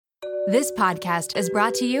This podcast is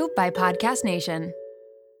brought to you by Podcast Nation.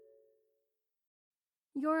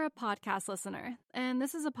 You're a podcast listener, and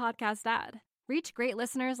this is a podcast ad. Reach great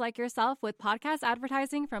listeners like yourself with podcast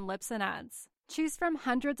advertising from Libsyn Ads. Choose from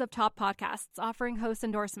hundreds of top podcasts offering host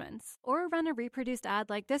endorsements, or run a reproduced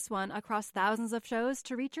ad like this one across thousands of shows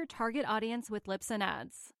to reach your target audience with Libsyn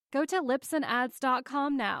Ads. Go to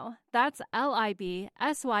libsynads.com now. That's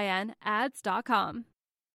LIBSYN ads.com.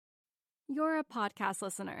 You're a podcast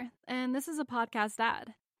listener, and this is a podcast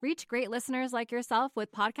ad. Reach great listeners like yourself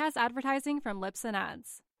with podcast advertising from Libsyn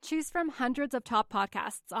Ads. Choose from hundreds of top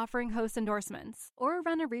podcasts offering host endorsements, or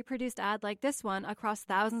run a reproduced ad like this one across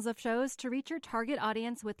thousands of shows to reach your target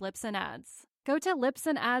audience with Libsyn Ads. Go to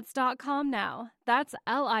libsynads.com now. That's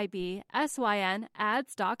LIBSYN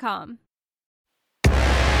ads.com.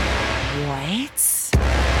 What?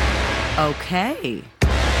 Okay.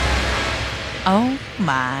 Oh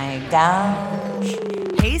my gosh.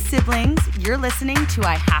 Hey siblings, you're listening to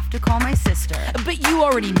I Have to Call My Sister. But you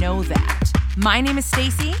already know that. My name is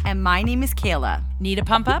Stacy. And my name is Kayla. Need a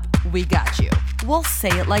pump up? We got you. We'll say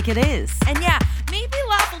it like it is. And yeah, maybe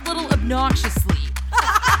laugh a little obnoxiously.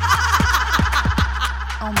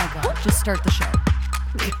 Oh my god, just start the show.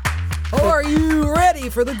 Are you ready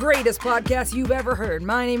for the greatest podcast you've ever heard?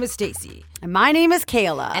 My name is Stacy. And my name is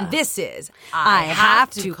Kayla. And this is I Have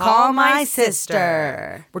to Call My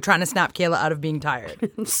Sister. We're trying to snap Kayla out of being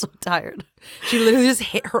tired. I'm so tired. She literally just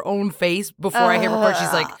hit her own face before I hit record.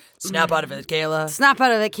 She's like, snap out of it, Kayla. Snap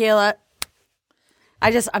out of it, Kayla.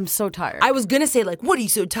 I'm so tired. I was going to say, like, what are you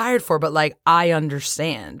so tired for? But, like, I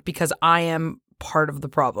understand because I am part of the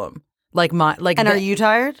problem. And are you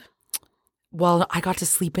tired? Well, I got to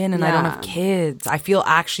sleep in and I don't have kids. I feel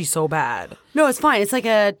actually so bad. No, it's fine. It's like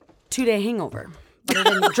a 2-day hangover. But I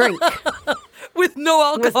didn't drink. With no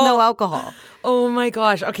alcohol. With no alcohol. Oh my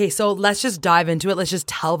gosh. Okay, so let's just dive into it. Let's just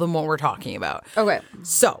tell them what we're talking about. Okay.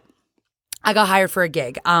 So, I got hired for a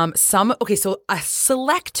gig. So a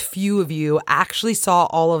select few of you actually saw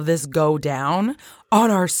all of this go down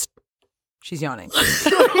on our... She's yawning.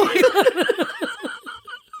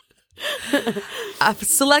 A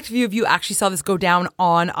select few of you actually saw this go down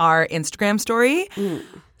on our Instagram story.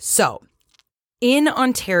 So, in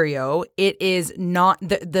Ontario, it is not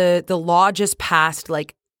the law just passed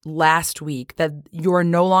like last week that you're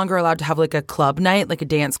no longer allowed to have like a club night, like a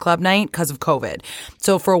dance club night because of COVID.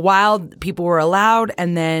 So for a while, people were allowed,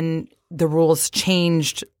 and then the rules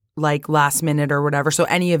changed like last minute or whatever. So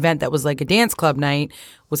any event that was like a dance club night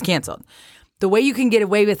was canceled. The way you can get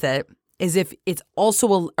away with it is if it's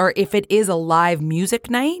also if it is a live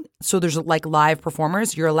music night, so there's like live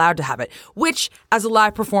performers, you're allowed to have it, which as a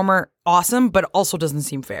live performer, awesome, but also doesn't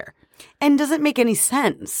seem fair. And doesn't make any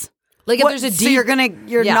sense. Like if there's a so you're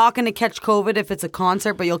not gonna catch COVID if it's a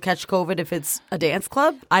concert, but you'll catch COVID if it's a dance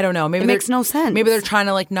club? I don't know. Maybe it makes no sense. Maybe they're trying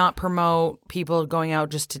to like not promote people going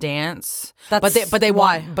out just to dance. But they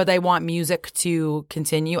want music to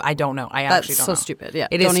continue. I don't know. I actually don't know. That's so stupid. Yeah.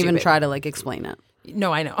 Don't even try to like explain it.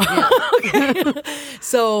 No, I know.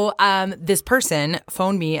 So this person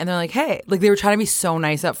phoned me and they're like, hey, like they were trying to be so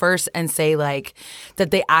nice at first and say like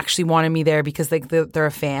that they actually wanted me there because like they're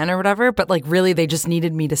a fan or whatever. But like really they just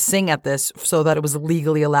needed me to sing at this so that it was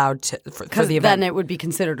legally allowed for the event. Then it would be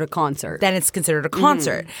considered a concert. Then it's considered a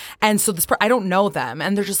concert. And so I don't know them.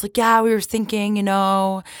 And they're just like, yeah, we were thinking,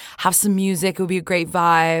 have some music. It would be a great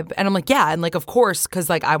vibe. And I'm like, yeah. And like, of course, because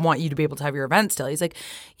like I want you to be able to have your event still. He's like,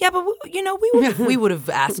 yeah, but we would have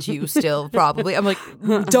asked you still probably. I'm like,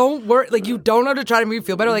 don't worry. Like, you don't know to try to make me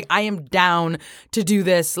feel better. Like, I am down to do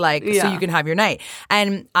this, like, so you can have your night.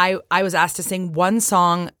 And I was asked to sing one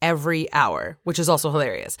song every hour, which is also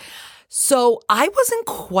hilarious. So I wasn't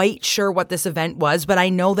quite sure what this event was, but I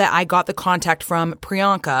know that I got the contact from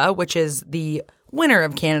Priyanka, which is the winner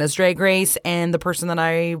of Canada's Drag Race and the person that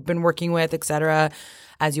I've been working with, etc.,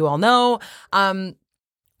 as you all know.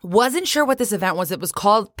 Wasn't sure what this event was. It was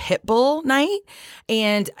called Pitbull Night,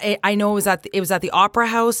 and I know it was at the Opera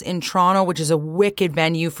House in Toronto, which is a wicked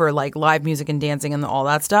venue for like live music and dancing and all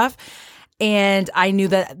that stuff. And I knew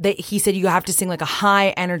that he said you have to sing like a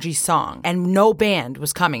high energy song, and no band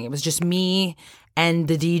was coming. It was just me and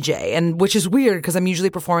the DJ, and which is weird because I'm usually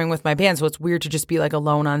performing with my band, so it's weird to just be like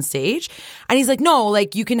alone on stage. And he's like, no,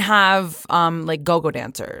 like you can have like go-go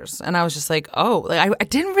dancers. And I was just like, oh, like I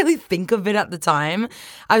didn't really think of it at the time.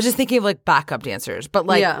 I was just thinking of like backup dancers, but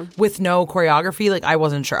like with no choreography, like I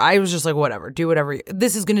wasn't sure. I was just like, whatever, do whatever.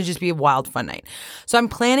 This is gonna just be a wild fun night. So I'm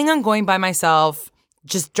planning on going by myself.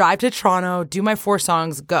 Just drive to Toronto, do my 4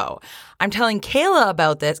 songs, go. I'm telling Kayla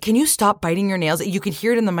about this. Can you stop biting your nails? You can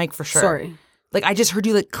hear it in the mic for sure. Sorry. Like, I just heard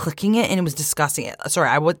you, like, clicking it, and it was disgusting.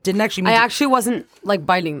 Sorry, didn't actually mean I actually wasn't, like,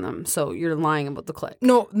 biting them, so you're lying about the click.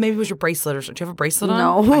 No, maybe it was your bracelet or something. Do you have a bracelet on?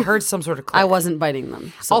 No. I heard some sort of click. I wasn't biting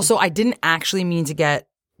them. So. Also, I didn't actually mean to get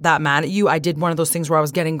that mad at you. I did one of those things where I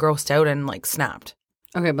was getting grossed out and, like, snapped.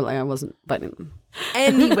 Okay, but, like, I wasn't biting them.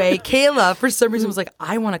 Anyway, Kayla, for some reason, was like,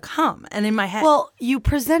 I want to come. And in my head... Well, you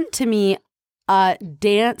present to me a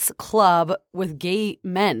dance club with gay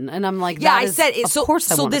men, and I'm like, yeah, that I is, said it. of So, course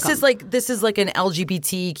I so wanna this come. is like an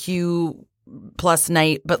LGBTQ plus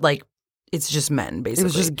night, but like it's just men basically. It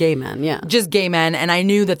was just gay men, yeah. Just gay men, and I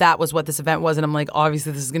knew that was what this event was, and I'm like,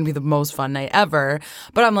 obviously this is going to be the most fun night ever,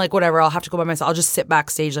 but I'm like, whatever, I'll have to go by myself. I'll just sit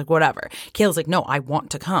backstage, like whatever. Kayla's like, no, I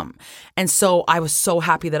want to come, and so I was so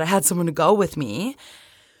happy that I had someone to go with me.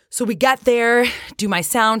 So we get there, do my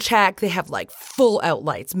sound check. They have like full out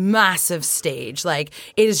lights, massive stage. Like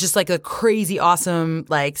it is just like a crazy awesome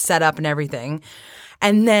like setup and everything.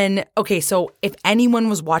 And then, okay, so if anyone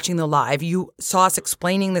was watching the live, you saw us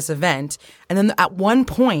explaining this event. And then at one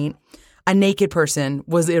point, a naked person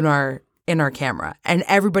was in our camera. And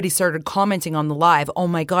everybody started commenting on the live, oh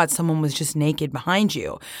my God, someone was just naked behind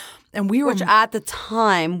you. And we were... Which at the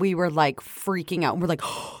time, we were like freaking out. We're like,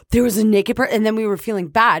 oh, there was a naked person. And then we were feeling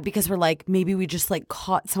bad because we're like, maybe we just like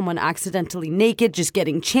caught someone accidentally naked, just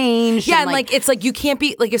getting changed. Yeah, and like it's like you can't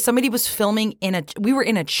be... Like if somebody was filming we were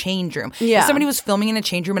in a change room. Yeah. If somebody was filming in a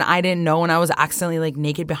change room and I didn't know and I was accidentally like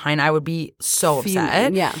naked behind, I would be so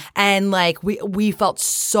upset. Yeah. And like we felt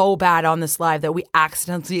so bad on this live that we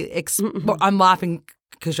accidentally... I'm laughing...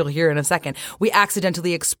 because you'll hear in a second, we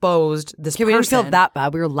accidentally exposed this person. We didn't feel that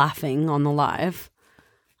bad. We were laughing on the live.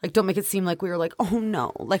 Like, don't make it seem like we were like, oh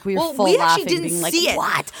no. Like, we were full we laughing, actually didn't being like, see it.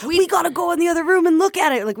 what? We got to go in the other room and look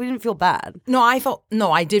at it. Like, we didn't feel bad. No,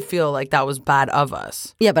 I did feel like that was bad of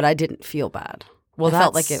us. Yeah, but I didn't feel bad. Well, I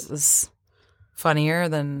felt like it was... funnier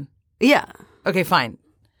than... Yeah. Okay, fine.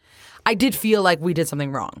 I did feel like we did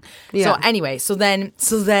something wrong. Yeah. So anyway, so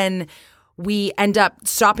then we end up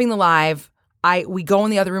stopping the live. We go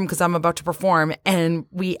in the other room because I'm about to perform, and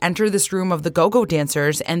we enter this room of the go-go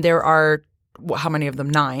dancers, and there are, how many of them?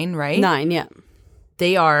 9, right? 9, yeah.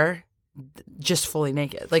 They are just fully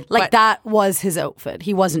naked. But that was his outfit.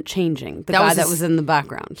 He wasn't changing. The guy that was in the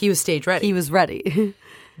background. He was stage ready. He was ready.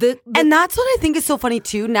 And that's what I think is so funny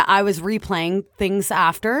too. Now I was replaying things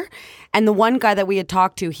after, and the one guy that we had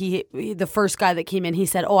talked to, the first guy that came in, he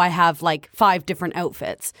said, oh, I have like 5 different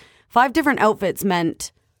outfits. 5 different outfits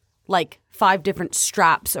meant like 5 different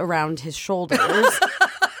straps around his shoulders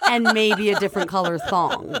and maybe a different color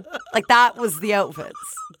thong. Like that was the outfits.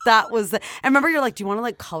 That was and remember, you're like, do you want to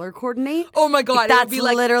like color coordinate? Oh my God. That's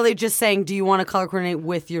literally just saying, do you want to color coordinate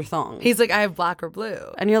with your thong? He's like, I have black or blue.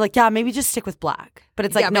 And you're like, yeah, maybe just stick with black. But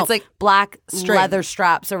it's like, no, it's like black string. leather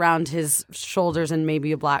straps around his shoulders and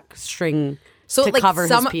maybe a black string to cover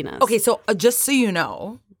his penis. Okay, so just so you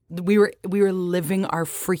know, we were living our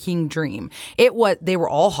freaking dream. They were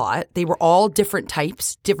all hot. They were all different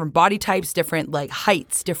types, different body types, different like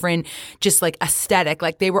heights, different just like aesthetic.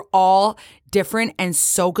 Like they were all different and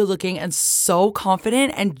so good looking and so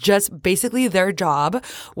confident, and just basically their job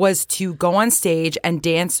was to go on stage and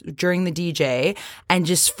dance during the DJ and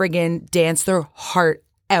just friggin' dance their heart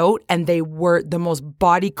out, and they were the most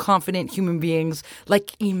body confident human beings.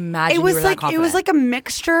 Like imagine it was you were like that confident. it was like a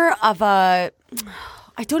mixture of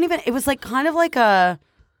it was like kind of like a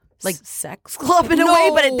sex club in a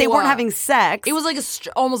way, but they weren't having sex. It was like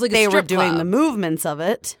almost like a they strip were doing club. the movements of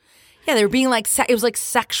it. Yeah, they were being like, it was like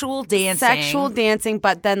sexual dancing.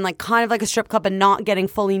 But then like kind of like a strip club and not getting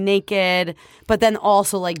fully naked, but then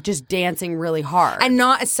also like just dancing really hard. And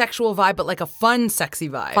not a sexual vibe, but like a fun, sexy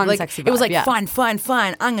vibe. Sexy vibe, it was like yeah. fun.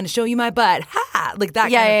 I'm going to show you my butt. Ha! Like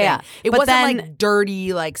that kind of thing. Yeah. It But wasn't then- like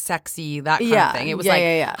dirty, like sexy, that kind of thing. It was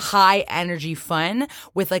high energy fun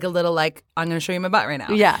with like a little like, I'm going to show you my butt right now.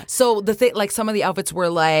 Yeah. So the thing, like some of the outfits were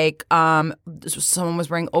like, someone was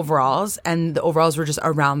wearing overalls and the overalls were just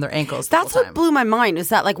around their ankles. That's what blew my mind, is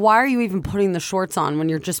that like, why are you even putting the shorts on when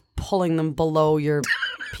you're just pulling them below your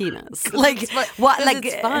penis? Like what? Like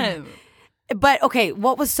it's fun. But okay,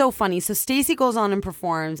 what was so funny? So Stacey goes on and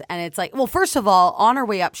performs, and it's like, well, first of all, on her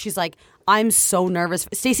way up, she's like, I'm so nervous.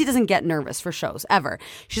 Stacey doesn't get nervous for shows ever.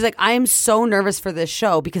 She's like, I am so nervous for this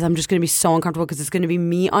show because I'm just going to be so uncomfortable because it's going to be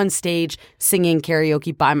me on stage singing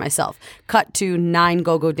karaoke by myself. Cut to 9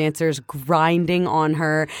 go-go dancers grinding on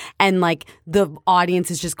her, and like the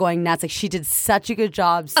audience is just going nuts. Like she did such a good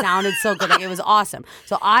job, sounded so good, like it was awesome.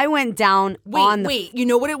 So I went down Wait, you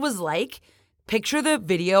know what it was like? picture the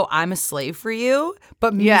video I'm a Slave for You,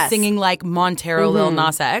 but me Yes. singing like Montero, Lil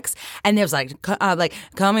Nas X. And there's like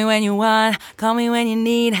call me when you want, call me when you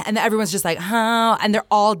need. And everyone's just like, huh. And they're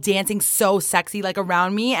all dancing so sexy like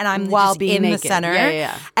around me. And I'm While just being in naked. the center.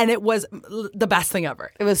 Yeah. And it was the best thing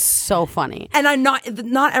ever. It was so funny. And I'm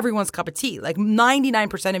not everyone's cup of tea. Like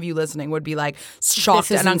 99% of you listening would be like shocked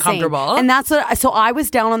This is and insane. uncomfortable. And that's what. So I was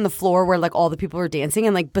down on the floor where like all the people were dancing,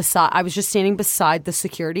 and like I was just standing beside the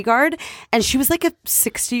security guard, and she was like a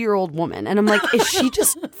 60-year-old woman, and I'm like, is she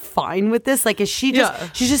just fine with this? Like, is she just? Yeah.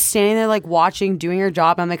 She's just standing there like watching, doing her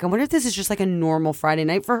job. I'm like, I wonder if this is just like a normal Friday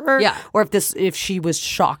night for her, Yeah. or if she was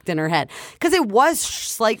shocked in her head, because it was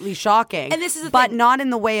slightly shocking. And this is the but thing. not in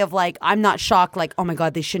the way of like I'm not shocked. Like, oh my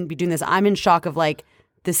god, they shouldn't be doing this. I'm in shock of like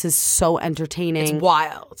this is so entertaining. it's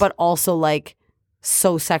wild. But also like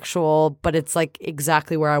so sexual, but it's like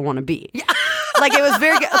exactly where I want to be. Yeah. Like it was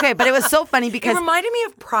very good. Okay, but it was so funny It because reminded me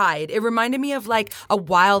of Pride. It reminded me of like a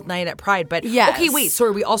wild night at Pride. But Yes. okay, wait,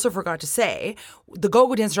 sorry, we also forgot to say the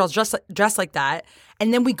go-go dancers all dressed like that.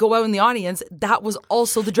 And then we go out in the audience. That was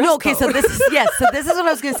also the dress no, okay, code. so this is so this is what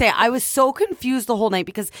I was gonna say. I was so confused the whole night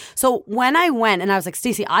because so when I went and I was like,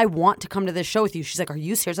 Stacey, I want to come to this show with you. She's like, are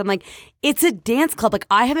you serious? I'm like, it's a dance club. Like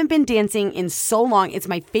I haven't been dancing in so long. It's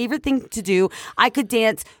my favorite thing to do. I could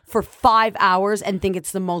dance for 5 hours and think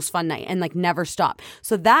it's the most fun night and like never stop.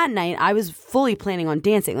 So that night I was fully planning on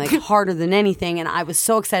dancing, like harder than anything, and I was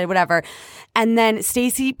so excited, whatever. And then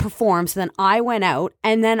Stacey performed, so then I went out,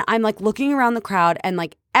 and then I'm like looking around the crowd, and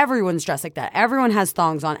like everyone's dressed like that. Everyone has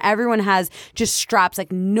thongs on. Everyone has just straps.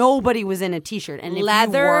 Like nobody was in a t-shirt. And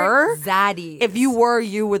leather zaddies. if you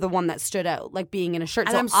were the one that stood out, like being in a shirt.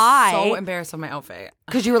 And so I'm so embarrassed of my outfit.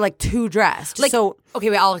 because you were like too dressed. Like, so okay,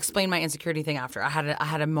 wait, I'll explain my insecurity thing after. I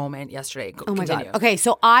had a moment yesterday. oh my Continue. god. Okay,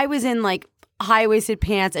 so I was in like high-waisted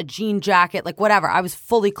pants, a jean jacket, like whatever. I was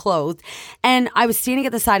fully clothed. And I was standing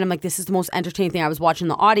at the side. I'm like, this is the most entertaining thing. I was watching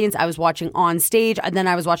the audience. I was watching on stage. And then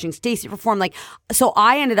I was watching Stacey perform. Like, so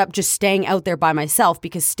I ended up just staying out there by myself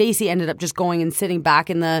because Stacey ended up just going and sitting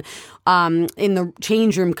back in the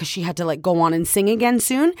change room because she had to like go on and sing again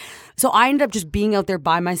soon. So I ended up just being out there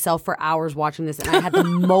by myself for hours watching this, and I had the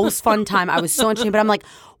most fun time. I was so entertained, but I'm like,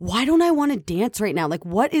 why don't I want to dance right now? Like,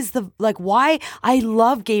 what is why? I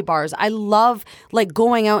love gay bars. I love like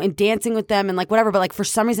going out and dancing with them and like whatever, but like for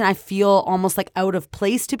some reason I feel almost like out of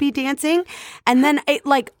place to be dancing. And then it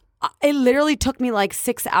literally took me like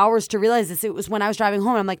 6 hours to realize this. It was when I was driving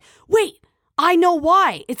home. I'm like, wait, I know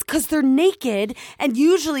why. It's because they're naked, and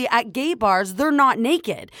usually at gay bars they're not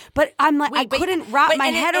naked. But I'm like, I couldn't wrap my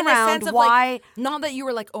head around why. Like, not that you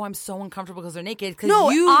were like, oh, I'm so uncomfortable because they're naked. No,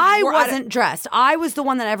 I wasn't dressed. I was the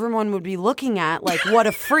one that everyone would be looking at like, what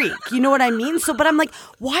a freak. You know what I mean? So, but I'm like,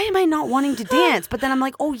 why am I not wanting to dance? But then I'm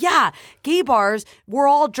like, oh yeah, gay bars, we're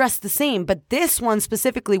all dressed the same. But this one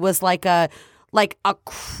specifically was like a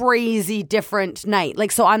crazy different night.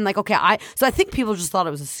 Like, so I'm like, okay, so I think people just thought it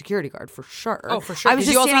was a security guard for sure. Oh, for sure. I was 'Cause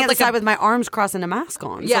just you also standing had, at the like, side with my arms crossed and a mask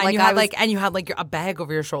on. Yeah, so, and you had a bag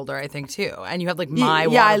over your shoulder, I think too, and you had like my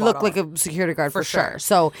yeah, I water looked bottle. like a security guard for sure. sure.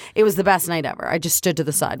 So it was the best night ever. I just stood to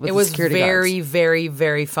the side with It the was security very, guards. very,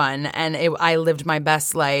 very fun, and I lived my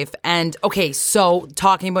best life. And okay, so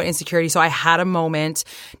talking about insecurity, so I had a moment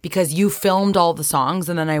because you filmed all the songs,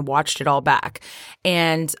 and then I watched it all back,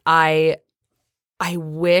 and I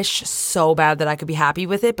wish so bad that I could be happy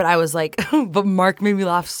with it, but I was like, but Mark made me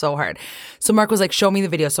laugh so hard. So Mark was like, show me the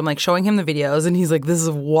video. So I'm like showing him the videos, and he's like, this is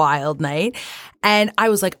a wild night. And I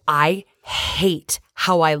was like, I hate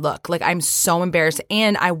how I look. Like, I'm so embarrassed.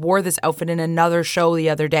 And I wore this outfit in another show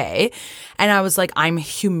the other day, and I was like, I'm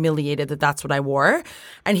humiliated that that's what I wore.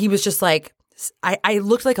 And he was just like, I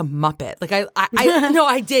looked like a Muppet. Like I no,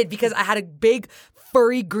 I did, because I had a big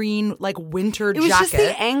furry green like winter jacket. It was just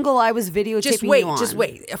the angle I was videotaping you on. Just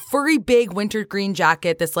wait. A furry big winter green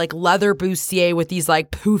jacket, this like leather bustier with these like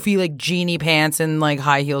poofy like genie pants and like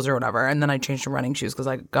high heels or whatever. And then I changed to running shoes because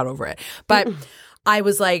I got over it. But I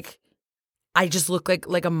was like, I just look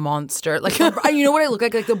like a monster. Like, you know what I look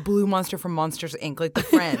like? Like the blue monster from Monsters, Inc. Like the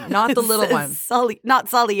friend, not the little one. Sully, not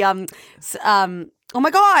Sully. Oh my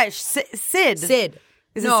gosh, Sid. Sid.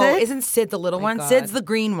 Is it no, Sid? isn't Sid the little one? God. Sid's the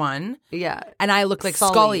green one. Yeah. And I look like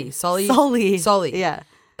Sully. Sully. Yeah.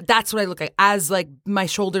 That's what I look like. As like my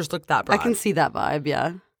shoulders look that broad. I can see that vibe,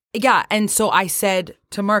 yeah. Yeah. And so I said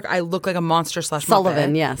to Mark, I look like a monster /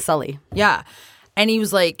 Sullivan, Muppet. yeah, Sully. Yeah. And he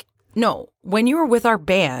was like, no, when you were with our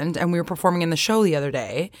band and we were performing in the show the other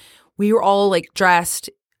day, we were all like dressed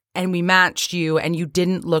and we matched you and you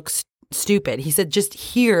didn't look stupid. He said, just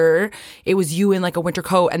here, it was you in like a winter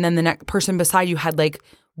coat, and then the next person beside you had like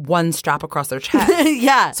one strap across their chest.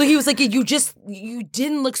 Yeah. So he was like, you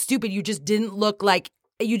didn't look stupid. You just didn't look like,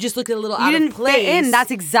 you just looked a little out of place. Fit in.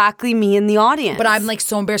 That's exactly me in the audience. But I'm like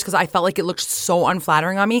so embarrassed because I felt like it looked so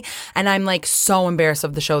unflattering on me. And I'm like so embarrassed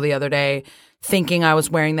of the show the other day, thinking I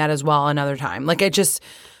was wearing that as well another time. Like it just...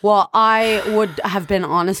 Well, I would have been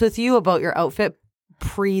honest with you about your outfit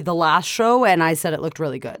pre the last show, and I said it looked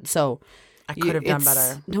really good. So I could have done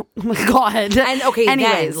better. No, oh my God. And okay,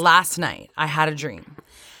 anyways, then last night I had a dream.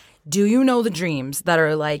 Do you know the dreams that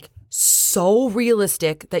are like so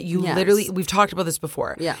realistic that you literally, we've talked about this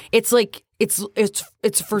before. Yeah. It's like, it's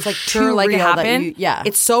for like sure too like it real that happened. yeah.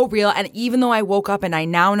 It's so real. And even though I woke up and I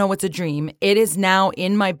now know it's a dream, it is now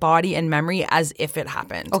in my body and memory as if it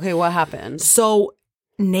happened. Okay, what happened? So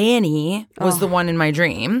Nanny was the one in my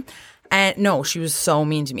dream. And no, she was so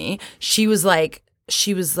mean to me. She was like,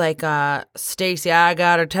 Stacey, I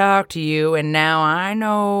gotta talk to you. And now I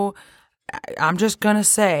know, I'm just gonna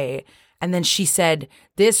say. And then she said,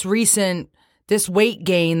 this weight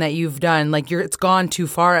gain that you've done, like it's gone too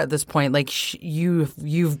far at this point. Like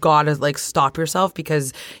you've got to like stop yourself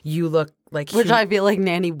because you look like. Which I feel like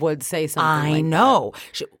Nanny would say something. I know.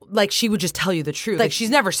 She would just tell you the truth. Like she's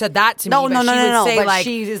never said that to me. No. Say, but like,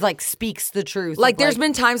 she is like speaks the truth. Like there's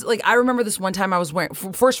been times, like I remember this one time I was wearing,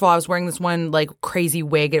 first of all, I was wearing this one like crazy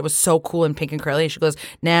wig. It was so cool and pink and curly. She goes,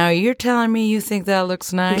 now you're telling me you think that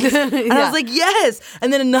looks nice? And I was like, yes.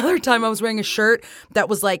 And then another time I was wearing a shirt that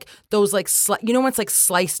was like those like, you know when it's like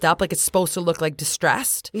sliced up, like it's supposed to look like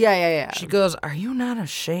distressed? Yeah. She goes, are you not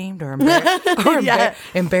ashamed or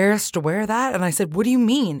embarrassed to wear that? And I said, what do you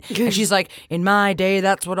mean? And she's like, in my day,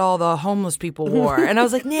 that's what all the homeless people wore. And I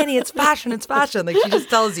was like, Nanny, it's fashion. Like she just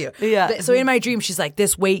tells you. Yeah. So in my dream, she's like,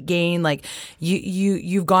 this weight gain, like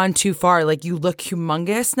you've gone too far. Like you look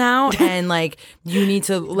humongous now, and like you need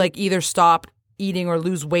to like either stop eating or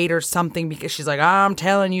lose weight or something, because she's like, I'm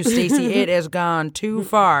telling you, Stacey, it has gone too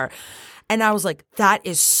far. And I was like, that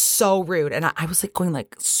is so rude. And I was like going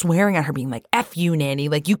like swearing at her, being like, F you, Nanny.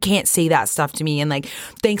 Like, you can't say that stuff to me. And like,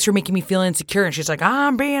 thanks for making me feel insecure. And she's like,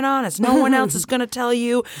 I'm being honest. No one else is going to tell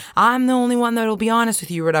you. I'm the only one that'll be honest with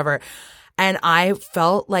you or whatever. And I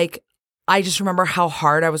felt like, I just remember how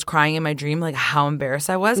hard I was crying in my dream, like how embarrassed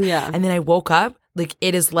I was. Yeah. And then I woke up, like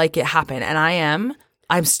it is like it happened. And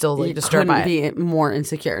I'm still like disturbed by it. You couldn't be more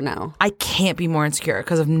insecure now. I can't be more insecure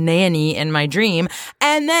because of Nanny in my dream.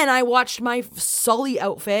 And then I watched my Sully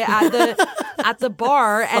outfit at the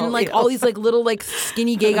bar, and like all these like little like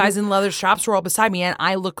skinny gay guys in leather straps were all beside me, and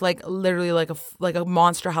I look like literally like a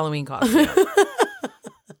monster Halloween costume.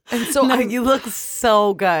 And so you look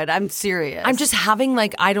so good. I'm serious. I'm just having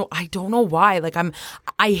like I don't know why. Like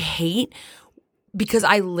I hate. Because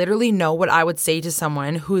I literally know what I would say to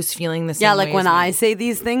someone who is feeling the same way. Yeah, like when as me. I say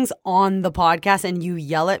these things on the podcast and you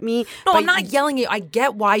yell at me. No, I'm not yelling at you. I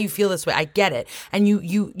get why you feel this way. I get it. And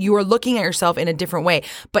you are looking at yourself in a different way.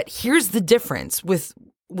 But here's the difference with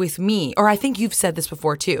me, or I think you've said this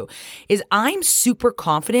before too, is I'm super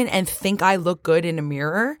confident and think I look good in a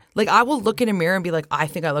mirror. Like I will look in a mirror and be like, I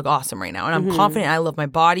think I look awesome right now. And I'm confident. I love my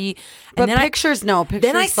body. And but then pictures,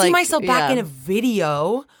 then I see myself back in a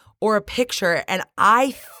video or a picture, and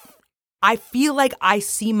I feel like I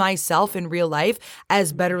see myself in real life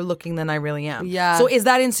as better looking than I really am. Yeah. So is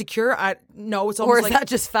that insecure? No, it's almost or is like, that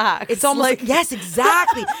just facts? It's almost like yes,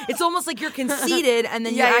 exactly. It's almost like you're conceited, and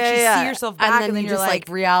then you actually see yourself back, and then you're just like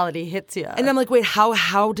reality hits you. And I'm like, wait,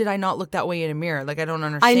 how did I not look that way in a mirror? Like I don't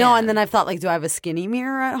understand. I know, and then I've thought like, do I have a skinny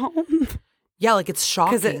mirror at home? Yeah, like it's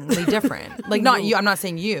shockingly different. Like not you. I'm not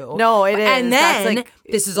saying you. No, it is. And then like,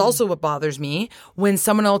 this is also what bothers me when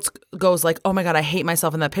someone else goes like, "Oh my god, I hate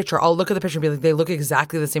myself in that picture." I'll look at the picture and be like, "They look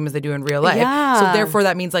exactly the same as they do in real life." Yeah. So therefore,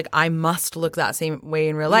 that means like I must look that same way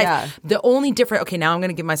in real life. Yeah. The only difference. Okay, now I'm going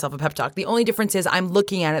to give myself a pep talk. The only difference is I'm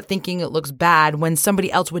looking at it thinking it looks bad when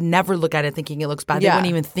somebody else would never look at it thinking it looks bad. They wouldn't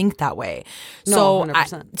even think that way. No, So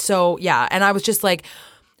 100%. Yeah, and I was just like,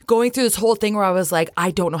 going through this whole thing where I was like,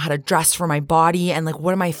 I don't know how to dress for my body, and like,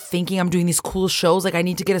 what am I thinking? I'm doing these cool shows, like I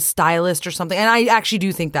need to get a stylist or something. And I actually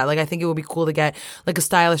do think that, like, I think it would be cool to get like a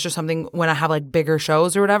stylist or something when I have like bigger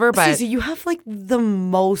shows or whatever. But Susie, you have like the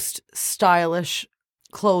most stylish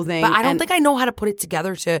clothing, but I don't think I know how to put it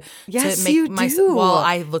together to Yes, make you do. Well,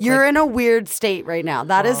 I look. You're like, in a weird state right now.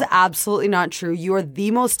 That is absolutely not true. You are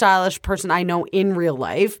the most stylish person I know in real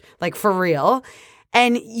life, like for real.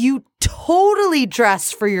 And you totally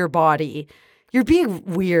dress for your body. You're being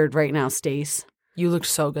weird right now, Stace. You looked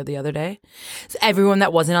so good the other day. Everyone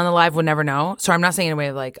that wasn't on the live would never know. So I'm not saying in a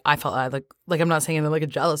way like I felt like Like, I'm not saying it in like a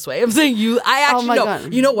jealous way. I'm saying I actually my know.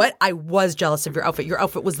 God. You know what? I was jealous of your outfit. Your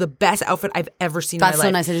outfit was the best outfit I've ever seen That's in my so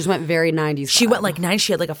life. nice. I just went very 90s. She went like 90s.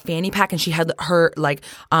 She had like a fanny pack and she had her like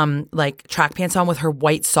track pants on with her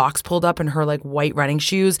white socks pulled up and her like white running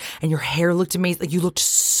shoes. And your hair looked amazing. Like, you looked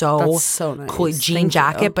so That's so nice. cool. Jean Thank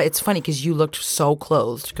jacket. you. But it's funny because you looked so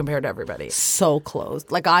clothed compared to everybody. So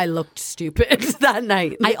closed. Like, I looked stupid that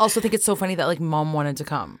night. I also think it's so funny that like mom wanted to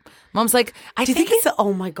come. Mom's like, Do you think it's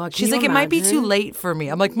oh my God? She's like, it might be too late for me.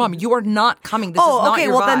 I'm like, Mom, you are not coming. This is not okay.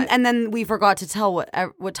 your Well, vibe. then we forgot to tell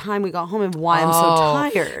what time we got home and why I'm so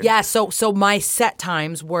tired. Yeah, so my set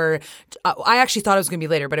times were, I actually thought it was going to be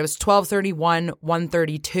later, but it was 12:31,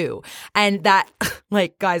 1:32. And that,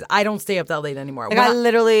 like, guys, I don't stay up that late anymore. Like, I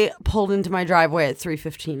literally pulled into my driveway at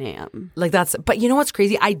 3:15 a.m. Like, but you know what's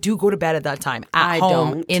crazy? I do go to bed at that time at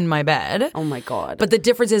home don't. in my bed. Oh my God. But the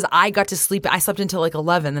difference is I got to sleep. I slept until like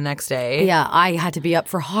 11 the next day. Yeah, I had to be up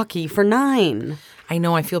for hockey for 9. I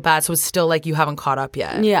know, I feel bad. So it's still like you haven't caught up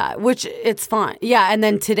yet. Yeah, which it's fine. Yeah, and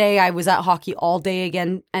then today I was at hockey all day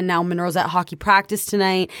again, and now Monroe's at hockey practice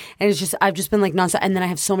tonight, and I've just been like nonstop. And then I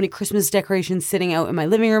have so many Christmas decorations sitting out in my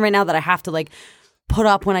living room right now that I have to like put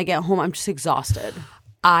up when I get home. I'm just exhausted.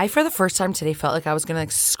 I, for the first time today, felt like I was going to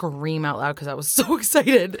like scream out loud because I was so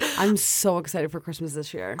excited. I'm so excited for Christmas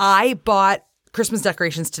this year. I bought Christmas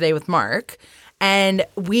decorations today with Mark. And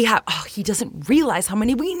we have, he doesn't realize how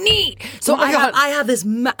many we need. So I have this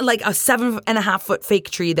like a 7.5 foot fake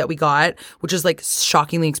tree that we got, which is like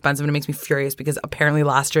shockingly expensive. And it makes me furious because apparently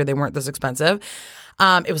last year they weren't this expensive.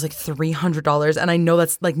 It was like $300. And I know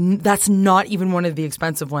that's not even one of the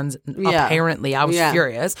expensive ones. Yeah. Apparently, I was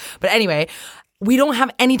furious. But anyway, we don't have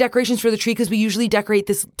any decorations for the tree because we usually decorate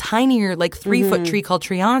this tinier, like 3-foot tree called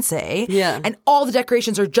Triance. Yeah. And all the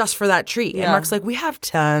decorations are just for that tree. Yeah. And Mark's like, we have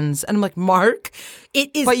tons. And I'm like, Mark, it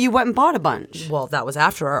is. But you went and bought a bunch. Well, that was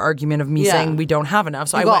after our argument of me saying we don't have enough.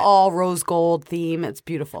 So You I got went. all rose gold theme. It's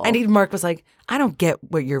beautiful. And Mark was like, I don't get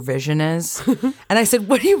what your vision is. And I said,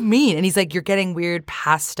 what do you mean? And he's like, you're getting weird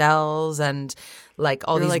pastels and like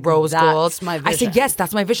all You're these like, rose "That's golds. my I said, vision." yes,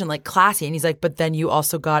 that's my vision, like classy. And he's like, but then you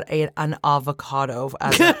also got an avocado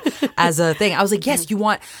as a thing. I was like, yes, you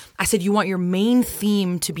want your main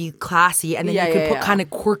theme to be classy, and then you could put kind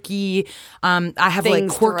of quirky. I have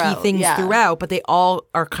Things like quirky throughout, things yeah. throughout, but they all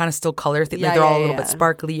are kind of still color. They're all a little bit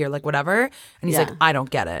sparkly or like whatever. And he's Yeah. like, I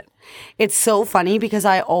don't get it. It's so funny because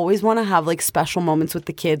I always want to have like special moments with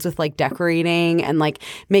the kids with like decorating and like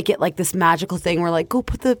make it like this magical thing where like go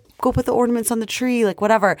put the ornaments on the tree, like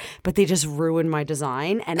whatever. But they just ruin my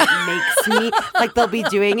design and it makes me like they'll be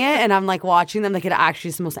doing it and I'm like watching them like it actually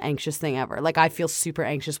is the most anxious thing ever. Like I feel super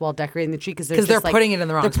anxious while decorating the tree because they're putting it in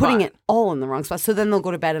the wrong spot. They're putting it all in the wrong spot. So then they'll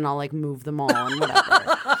go to bed and I'll like move them all and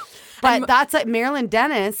whatever. But that's like Marilyn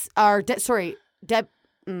Dennis or Debbie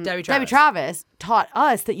Travis taught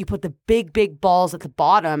us that you put the big balls at the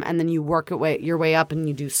bottom and then you work your way up and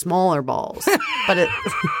you do smaller balls. But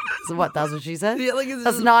so what? That's what she said? Yeah, like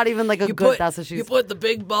that's not even like a good. That's what she said. You put the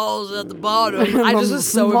big balls at the bottom. I just was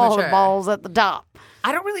so smaller immature. balls at the top.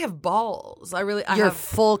 I don't really have balls. I Your have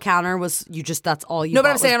full counter was that's all you. No, but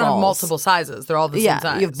bought I'm saying I was don't have balls. multiple sizes. They're all the same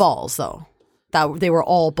size. You have balls though. That they were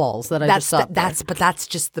all balls that I just saw. That's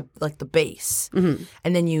just the base, and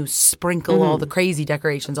then you sprinkle all the crazy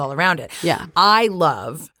decorations all around it. Yeah. I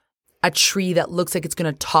love a tree that looks like it's going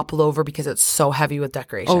to topple over because it's so heavy with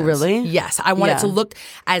decorations. Oh, really? Yes, I want it to look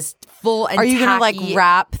as full and. Are you gonna tacky. like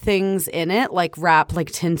wrap things in it, like wrap like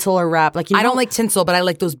tinsel or wrap like? I don't like tinsel, but I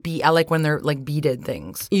like those I like when they're like beaded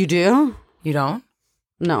things. You do? You don't?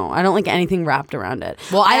 No, I don't like anything wrapped around it.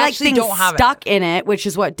 Well, I like actually things don't have it. stuck in it, which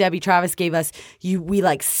is what Debbie Travis gave us. We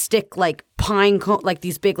like stick like pine cone, like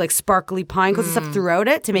these big like sparkly pine cones and stuff throughout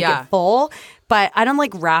it to make it full. But I don't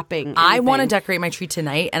like wrapping anything. I want to decorate my tree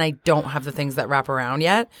tonight, and I don't have the things that wrap around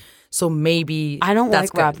yet. So maybe I don't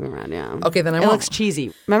that's like wrapping around. Yeah. Okay, then I it won't. looks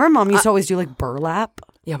cheesy. Remember, Mom used to always do like burlap.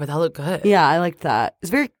 Yeah, but that looked good. Yeah, I like that.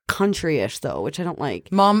 It's very country-ish though, which I don't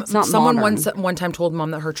like. Mom, it's not someone modern. one time told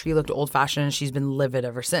Mom that her tree looked old-fashioned, and she's been livid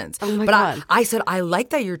ever since. Oh my but God. I said I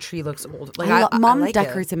like that your tree looks old. Like Mom I like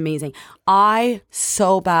decorates it. amazing. I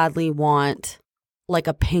so badly want like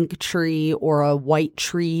a pink tree or a white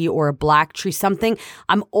tree or a black tree, something.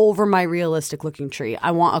 I'm over my realistic looking tree.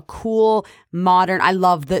 I want a cool, modern. I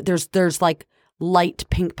love that there's like light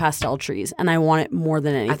pink pastel trees, and I want it more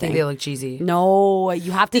than anything. I think they look cheesy. No,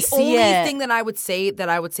 you have to see it. The only thing that I would say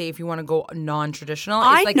if you want to go non-traditional,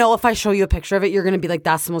 I is like, know if I show you a picture of it, you're going to be like,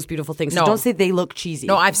 that's the most beautiful thing. So No. don't say they look cheesy.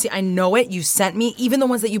 No, I know it. You sent me even the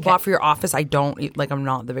ones that you bought for your office. I don't like. I'm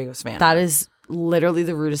not the biggest fan. That is literally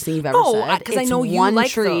the rudest thing you've ever No, said. 'cause I It's know you one like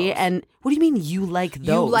tree, those. and what do you mean you like those?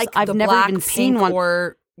 You like I've the never black, even seen pink, one.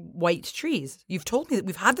 or white trees. You've told me that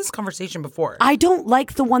we've had this conversation before. I don't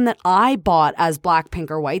like the one that I bought as black,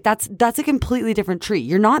 pink, or white. That's a completely different tree.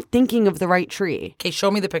 You're not thinking of the right tree. Okay,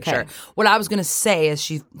 show me the picture. Okay. What I was going to say as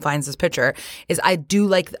she finds this picture is I do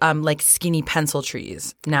like skinny pencil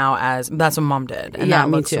trees now, as that's what Mom did. And Yeah, that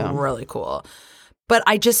me looks too. really cool. But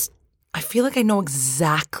I feel like I know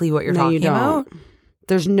exactly what you're No, you talking about. don't.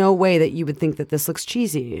 There's no way that you would think that this looks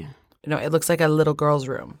cheesy. No, it looks like a little girl's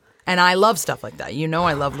room. And I love stuff like that. You know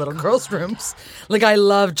I love little girls' rooms. Like I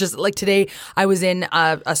love just like today I was in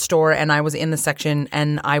a store and I was in the section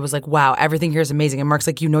and I was like, wow, everything here is amazing. And Mark's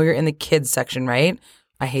like, you're in the kids section, right?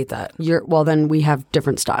 I hate that. Well, then we have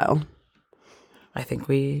different style. I think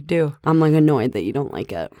we do. I'm like annoyed that you don't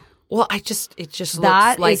like it. Well, it just That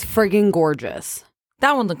looks like is friggin' gorgeous.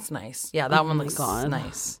 that one looks nice. Yeah, that one my looks God.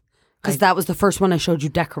 nice. Because that was the first one I showed you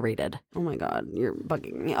decorated. Oh my God, you're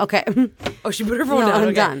bugging me. Okay. Oh, she put her phone No, down. I'm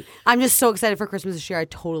Okay. done. I'm just so excited for Christmas this year. I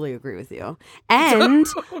totally agree with you. And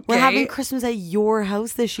we're having Christmas at your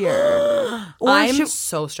house this year. I'm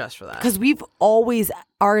so stressed for that. Because we've always,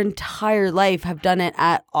 our entire life, have done it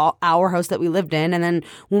at our house that we lived in. And then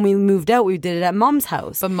when we moved out, we did it at Mom's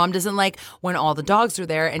house. But Mom doesn't like when all the dogs are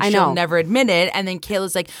there, and I she'll know. never admit it. And then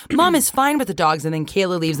Kayla's like, Mom is fine with the dogs. And then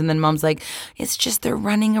Kayla leaves, and then Mom's like, it's just they're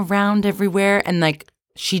running around everywhere. And like,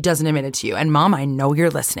 she doesn't admit it to you. And Mom, I know you're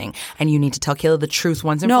listening, and you need to tell Kayla the truth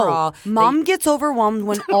once and for all. Mom gets overwhelmed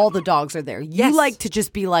when all the dogs are there. You Yes. like to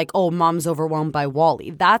just be like, oh, Mom's overwhelmed by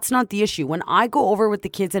Wally. That's not the issue. When I go over with the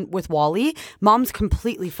kids and with Wally, Mom's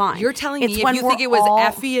completely fine. You're telling It's me if when you we're think it was all-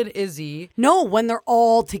 Effie and Izzy. No, when they're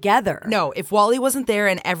all together. No, if Wally wasn't there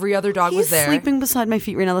and every other dog He's was there. sleeping beside my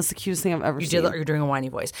feet right now. That's the cutest thing I've ever seen. You're doing a whiny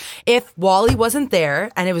voice. If Wally wasn't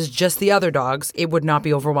there and it was just the other dogs, it would not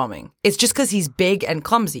be overwhelming. It's just because he's big and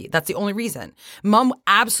clumsy. That's the only reason. Mom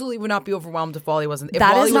absolutely would not be overwhelmed if Wally wasn't. If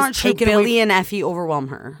That Wally is was not true. taken away- Billy and Effie overwhelm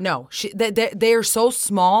her. No, they are so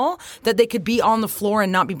small that they could be on the floor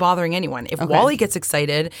and not be bothering anyone. If Wally gets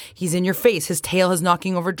excited, he's in your face. His tail is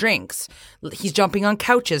knocking over drinks. He's jumping on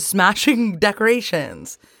couches, smashing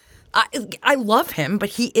decorations. I love him, but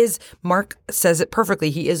he is, Mark says it perfectly,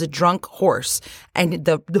 he is a drunk horse. And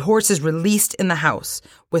the horse is released in the house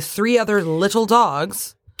with 3 other little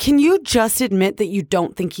dogs. Can you just admit that you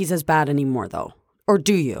don't think he's as bad anymore, though? Or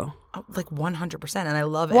do you? Like 100%. And I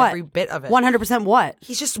love What? every bit of it. 100% what?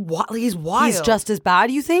 He's just he's wild. He's just as bad,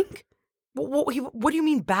 you think? What do you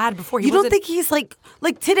mean bad before? You don't think he's like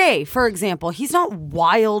today, for example, he's not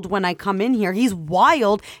wild when I come in here. He's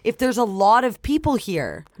wild if there's a lot of people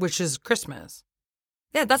here. Which is Christmas.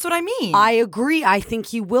 Yeah, that's what I mean. I agree. I think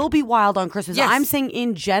he will be wild on Christmas. Yes. I'm saying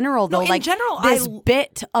in general, though, in general, this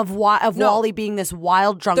bit of Wally being this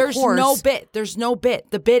wild drunk There's horse. There's no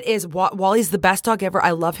bit. The bit is Wally's the best dog ever.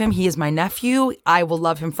 I love him. He is my nephew. I will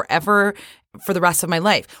love him forever for the rest of my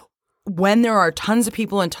life. When there are tons of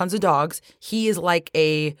people and tons of dogs, he is like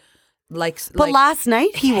a But last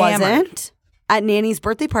night he hammer. wasn't. At Nanny's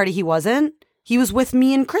birthday party, he wasn't. He was with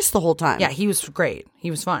me and Chris the whole time. Yeah, he was great. He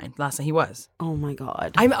was fine. Last night he was. Oh my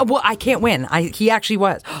God. I can't win. He actually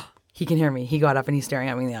was. He can hear me. He got up and he's staring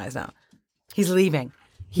at me in the eyes now. He's leaving.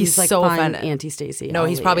 He's like, so fine, offended. Auntie Stacy. No, I'll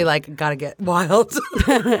he's leave. probably like, gotta get wild.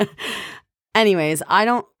 Anyways,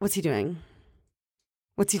 what's he doing?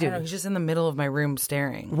 What's he I don't know, doing? he's just in the middle of my room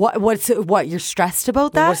staring. What? You're stressed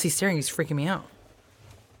about that? What's he staring? He's freaking me out.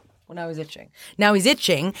 Well, now he's itching. Now he's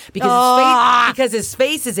itching because his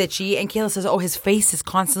face is itchy, and Kayla says, "Oh, his face is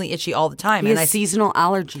constantly itchy all the time." He And has seasonal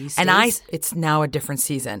allergies. and it's now a different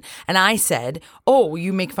season. And I said, "Oh,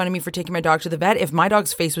 you make fun of me for taking my dog to the vet. If my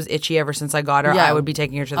dog's face was itchy ever since I got her, Yeah. I would be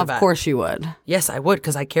taking her to the vet." Of course you would. Yes, I would,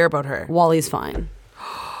 because I care about her. Wally's fine.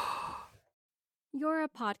 You're a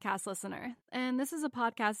podcast listener, and this is a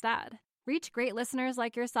podcast ad. Reach great listeners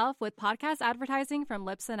like yourself with podcast advertising from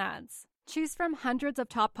Lips and Ads. Choose from hundreds of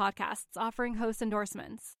top podcasts offering host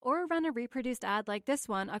endorsements, or run a reproduced ad like this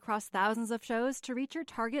one across thousands of shows to reach your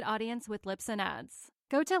target audience with Lips and Ads.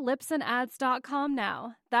 Go to lipsandads.com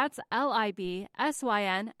now. That's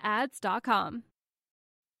LIBSYN ads.com.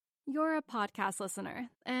 You're a podcast listener,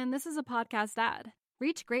 and this is a podcast ad.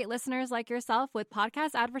 Reach great listeners like yourself with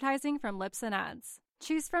podcast advertising from Lips and Ads.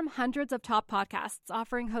 Choose from hundreds of top podcasts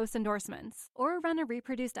offering host endorsements, or run a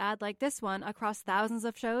reproduced ad like this one across thousands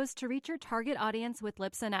of shows to reach your target audience with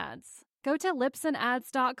Lips and Ads. Go to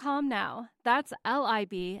lipsandads.com now. That's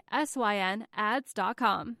LIBSYN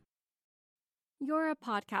ads.com. You're a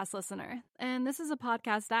podcast listener, and this is a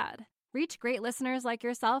podcast ad. Reach great listeners like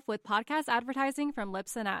yourself with podcast advertising from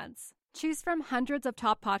Lips and Ads. Choose from hundreds of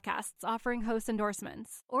top podcasts offering host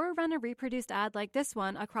endorsements, or run a reproduced ad like this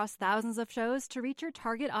one across thousands of shows to reach your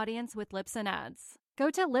target audience with Lips and Ads. Go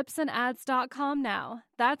to lipsandads.com now.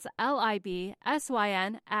 That's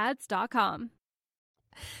LIBSYN ads.com.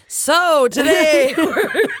 So today,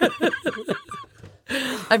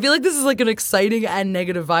 I feel like this is like an exciting and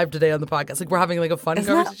negative vibe today on the podcast. Like we're having like a fun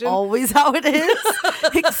conversation. That always how it is?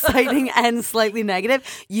 Exciting and slightly negative.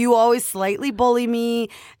 You always slightly bully me,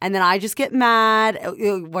 and then I just get mad.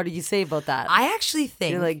 What do you say about that? I actually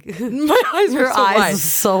think You're like my eyes your are so eyes wide. are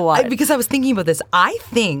so wide. Because I was thinking about this. I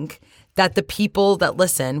think that the people that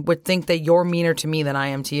listen would think that you're meaner to me than I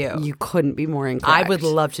am to you. You couldn't be more incorrect. I would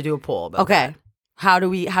love to do a poll about Okay. that. How do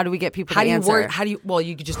we get people to answer? Well,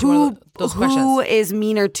 you could just do one of those questions. Who is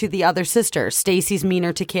meaner to the other sister? Stacy's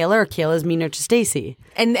meaner to Kayla, or Kayla's meaner to Stacy?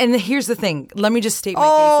 And here's the thing. Let me just state my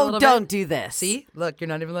case a little bit. Don't do this. See? Look, you're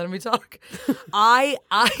not even letting me talk.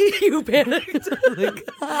 You panicked.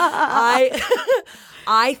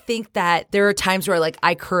 I think that there are times where like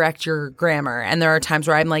I correct your grammar, and there are times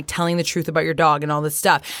where I'm like telling the truth about your dog and all this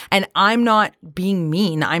stuff. And I'm not being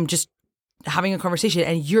mean. I'm just having a conversation,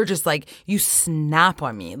 and you're just like, you snap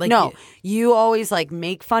on me. Like, no, you always like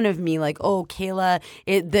make fun of me. Like, oh, Kayla,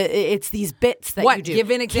 it's these bits that you do. Give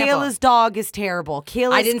an example. Kayla's dog is terrible.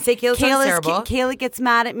 I didn't say Kayla's dog is terrible. Kayla gets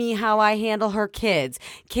mad at me how I handle her kids.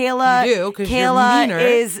 Kayla, you do, 'cause you're Kayla meaner.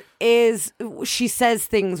 is she says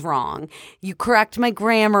things wrong. You correct my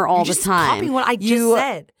grammar all the time. Copy what I just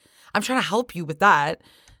said. I'm trying to help you with that.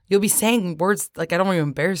 You'll be saying words like, I don't want you to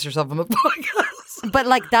embarrass yourself on the podcast. But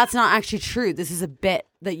like that's not actually true. This is a bit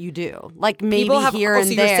that you do. Like maybe here and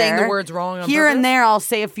so there. You're saying the words wrong on here purpose? and there, I'll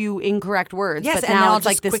say a few incorrect words. Yes, but and now I'll it's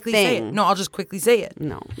just like this quickly thing. say it. No, I'll just quickly say it.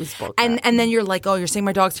 No, it's bullcrap. And then you're like, oh, you're saying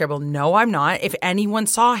my dog's terrible. No, I'm not. If anyone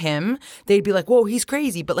saw him, they'd be like, whoa, he's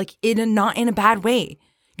crazy. But like not in a bad way.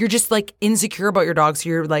 You're just like insecure about your dog. So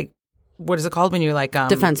you're like, what is it called when you're like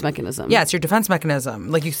defense mechanism? Yeah, it's your defense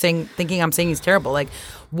mechanism. Like you thinking I'm saying he's terrible. Like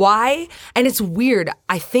why? And it's weird.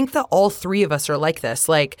 I think that all three of us are like this.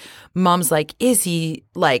 Like mom's like, is he?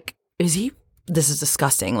 This is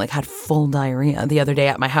disgusting. Like had full diarrhea the other day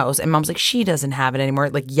at my house, and mom's like, she doesn't have it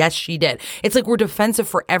anymore. Like yes, she did. It's like we're defensive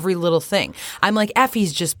for every little thing. I'm like,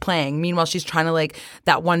 Effie's just playing. Meanwhile, she's trying to like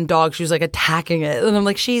that one dog. She was like attacking it, and I'm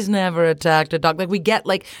like, she's never attacked a dog. Like we get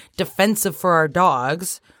like defensive for our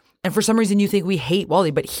dogs. And for some reason, you think we hate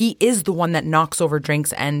Wally, but he is the one that knocks over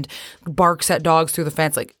drinks and barks at dogs through the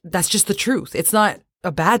fence. Like, that's just the truth. It's not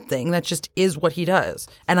a bad thing. That just is what he does.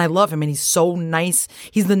 And I love him, and he's so nice.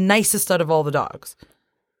 He's the nicest out of all the dogs.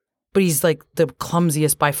 But he's, like, the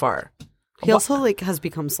clumsiest by far. He also, like, has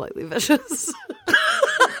become slightly vicious.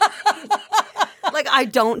 Like, I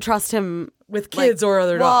don't trust him. With kids or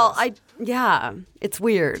other dogs. Yeah, it's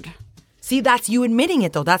weird. See, that's you admitting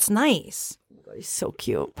it, though. That's nice. He's so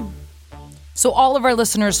cute. So all of our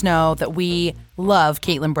listeners know that we love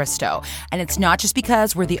Kaitlyn Bristowe. And it's not just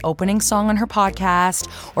because we're the opening song on her podcast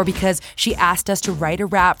or because she asked us to write a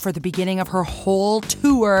rap for the beginning of her whole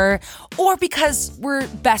tour or because we're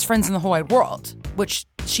best friends in the whole wide world, which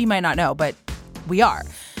she might not know, but we are.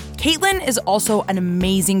 Kaitlyn is also an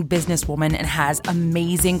amazing businesswoman and has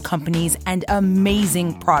amazing companies and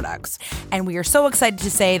amazing products. And we are so excited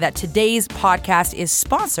to say that today's podcast is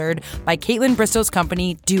sponsored by Kaitlyn Bristowe's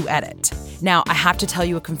company, Do Edit. Now, I have to tell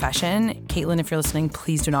you a confession. Kaitlyn, if you're listening,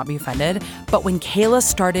 please do not be offended. But when Kayla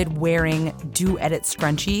started wearing Do Edit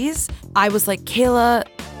scrunchies, I was like, Kayla,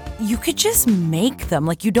 you could just make them.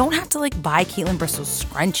 Like, you don't have to, like, buy Kaitlyn Bristowe's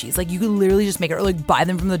scrunchies. Like, you could literally just make it or, like, buy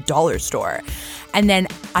them from the dollar store. And then,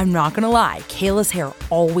 I'm not gonna lie, Kayla's hair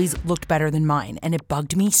always looked better than mine, and it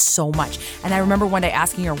bugged me so much. And I remember one day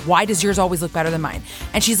asking her, why does yours always look better than mine?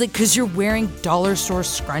 And she's like, because you're wearing dollar store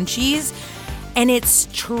scrunchies. And it's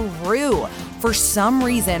true. For some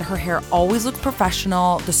reason, her hair always looks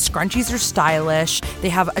professional. The scrunchies are stylish. They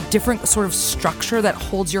have a different sort of structure that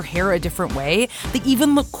holds your hair a different way. They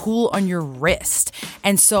even look cool on your wrist.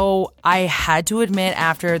 And so I had to admit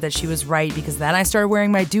after that she was right, because then I started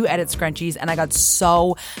wearing my Do Edit scrunchies and I got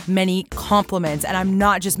so many compliments. And I'm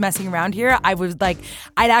not just messing around here. I was like,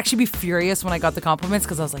 I'd actually be furious when I got the compliments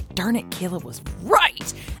because I was like, darn it, Kayla was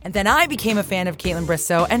right. And then I became a fan of Kaitlyn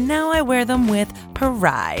Bristowe, and now I wear them with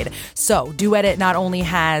pride. So Do Edit not only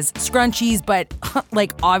has scrunchies, but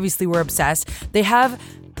like obviously we're obsessed. They have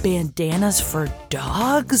bandanas for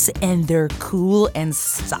dogs and they're cool and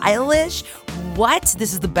stylish. What?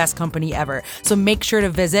 This is the best company ever. So make sure to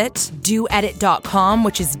visit doedit.com,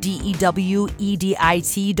 which is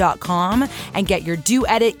DEWEDIT.com, and get your Do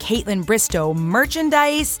Edit Kaitlyn Bristowe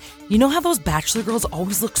merchandise. You know how those Bachelor girls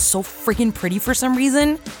always look so freaking pretty for some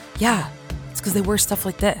reason? Yeah, it's because they wear stuff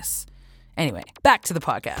like this. Anyway, back to the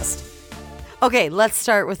podcast. Okay, let's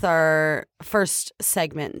start with our first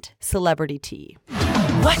segment, Celebrity Tea.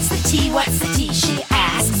 What's the tea? What's the tea? She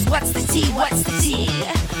asks. What's the tea? What's the tea?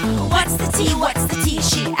 What's the tea? What's the tea?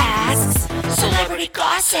 She asks. Celebrity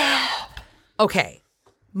gossip. Okay,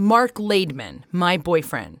 Mark Laidman, my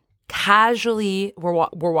boyfriend, casually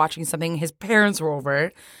we're watching something. His parents were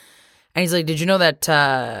over, and he's like, "Did you know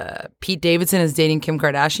that Pete Davidson is dating Kim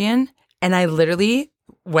Kardashian?" And I literally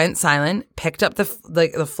went silent, picked up the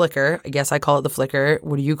flicker. I guess I call it the flicker.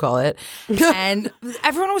 What do you call it? And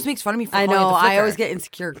everyone always makes fun of me for calling it the flicker. I always get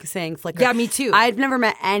insecure saying flicker. Yeah, me too. I've never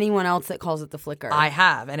met anyone else that calls it the flicker. I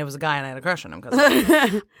have, and it was a guy, and I had a crush on him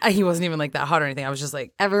because he wasn't even like that hot or anything. I was just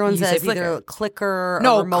like, everyone says either clicker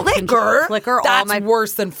or remote control. Flicker. That's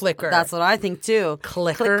worse than flicker. That's what I think too.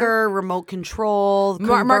 Clicker, remote control,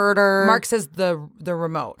 converter. Mark says the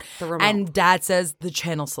remote. The remote. And Dad says the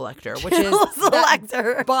channel selector, which channel is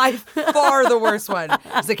selector. By far the worst one.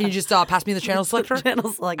 He's like, can you just pass me the channel selector?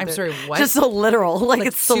 Channel selector. I'm sorry, what? Just so literal. Like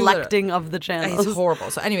it's selecting of the channels. It's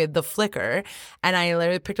horrible. So anyway, the flicker. And I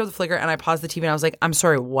literally picked up the flicker and I paused the TV and I was like, I'm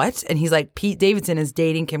sorry, what? And he's like, Pete Davidson is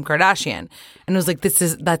dating Kim Kardashian. And I was like,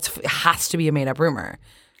 that has to be a made up rumor.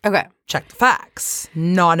 Okay. Check the facts.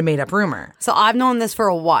 Not a made up rumor. So I've known this for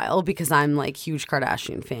a while because I'm like huge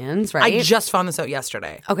Kardashian fans, right? I just found this out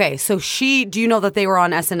yesterday. Okay. So do you know that they were on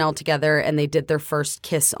SNL together and they did their first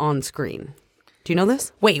kiss on screen? Do you know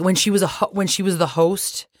this? Wait, when she was the host? When she was the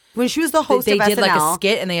host they of SNL. They did like a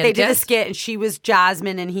skit and they did a skit and she was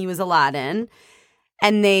Jasmine and he was Aladdin.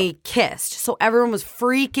 And they kissed. So everyone was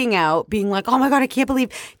freaking out, being like, oh my God, I can't believe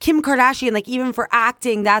Kim Kardashian, like even for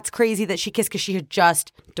acting, that's crazy that she kissed because she had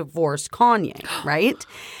just divorced Kanye, right?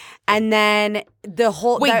 And then the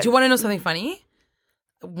whole... Wait, do you want to know something funny?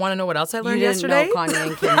 Want to know what else I learned yesterday? You didn't know Kanye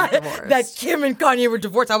and Kim were divorced. That Kim and Kanye were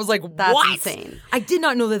divorced. I was like, that's what? Insane. I did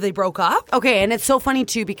not know that they broke up. Okay, and it's so funny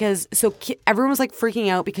too because everyone was like freaking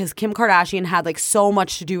out because Kim Kardashian had like so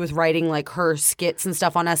much to do with writing like her skits and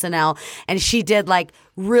stuff on SNL, and she did like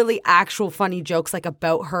really actual funny jokes like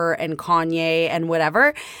about her and Kanye and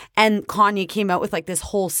whatever. And Kanye came out with like this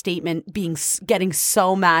whole statement getting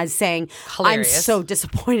so mad saying, hilarious. I'm so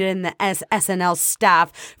disappointed in the SNL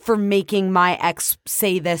staff for making my ex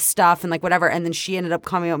say this stuff and like whatever. And then she ended up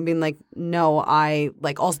coming out and being like, no, I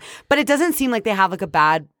like also, but it doesn't seem like they have like a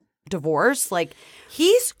bad divorce. Like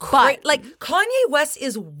he's crazy. Like Kanye West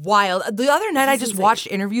is wild. The other night I just watched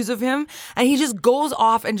interviews of him and he just goes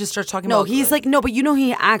off and just starts talking about but you know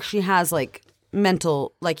he actually has like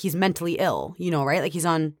mental, like he's mentally ill, you know, right? Like he's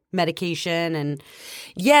on medication and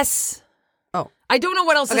yes. Oh, I don't know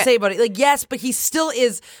what else to say about it. Like yes, but he still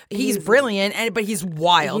is. He's brilliant, but he's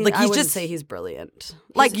wild. I wouldn't say he's brilliant.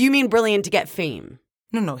 Like you mean brilliant to get fame?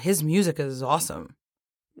 No, his music is awesome.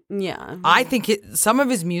 Yeah, I think some of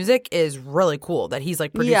his music is really cool that he's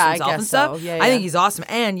like producing himself and stuff. So. Yeah. I think he's awesome,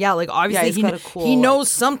 and like obviously he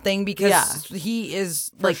knows something because he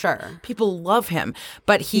is like people love him,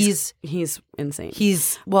 but he's insane.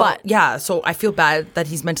 So I feel bad that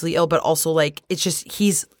he's mentally ill, but also like it's just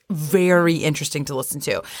he's very interesting to listen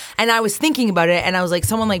to. And I was thinking about it, and I was like,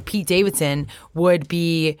 someone like Pete Davidson would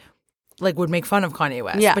make fun of Kanye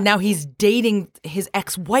West. Yeah. But now he's dating his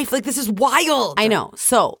ex-wife. Like, this is wild. I know.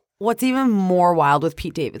 So what's even more wild with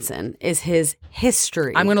Pete Davidson is his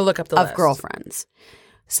history. I'm going to look up the list of girlfriends.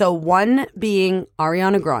 So 1 being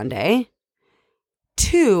Ariana Grande,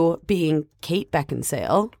 2 being Kate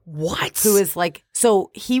Beckinsale. What? Who is like,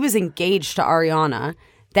 so he was engaged to Ariana.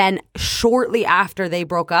 Then shortly after they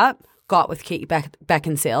broke up, got with Kate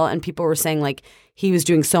Beckinsale, and people were saying like he was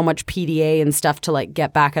doing so much PDA and stuff to like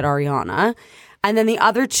get back at Ariana. And then the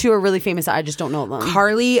other 2 are really famous. I just don't know them.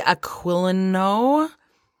 Carly Aquilino.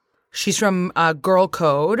 She's from Girl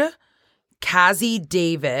Code. Cassie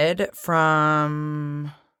David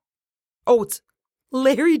from... Oh, it's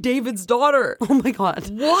Larry David's daughter. Oh my God.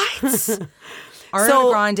 What?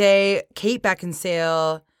 Ariana Grande, Kate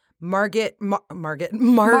Beckinsale, Margaret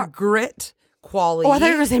Qualley. Oh, I thought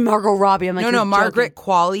you were going to say Margot Robbie. I'm like, no, Margaret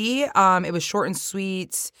Qualley. It was short and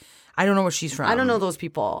sweet. I don't know where she's from. I don't know those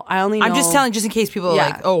people. I'm just telling, just in case people are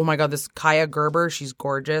like, oh my God, this Kaya Gerber, she's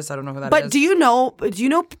gorgeous. I don't know who that is. But do you know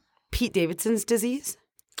Pete Davidson's disease?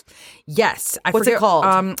 Yes. What's it called?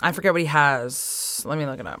 I forget what he has. Let me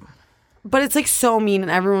look it up. But it's like so mean,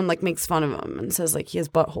 and everyone like makes fun of him and says like he has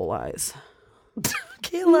butthole eyes.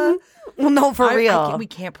 Kayla. Well, no, for real. We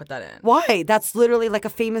can't put that in. Why? That's literally like a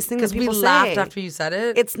famous thing that people say. Because we laughed after you said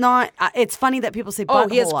it. It's not. It's funny that people say butthole eyes. Oh,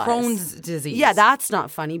 he has Crohn's disease. Yeah, that's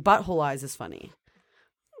not funny. Butthole eyes is funny.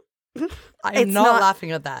 I'm not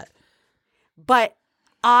laughing at that. But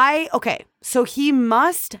Okay, so he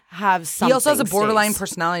must have something. He also has a borderline Stace.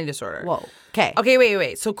 personality disorder. Whoa. Okay. Okay,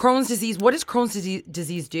 wait. So Crohn's disease, what does Crohn's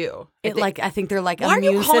disease do? I think they're like Why are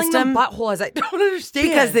immune you calling system them buttholes? I don't understand.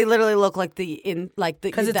 because they literally look like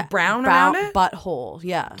because it's brown around it? butthole.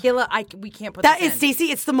 Yeah. Kayla, we can't put That this is in.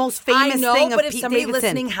 Stacey. It's the most famous I know, thing of but if Pete somebody Davidson.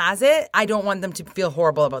 listening has it, I don't want them to feel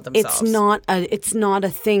horrible about themselves. It's not a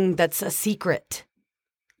thing that's a secret.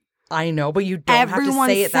 I know, but you don't Everyone have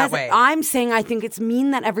to say it that says way. I'm saying I think it's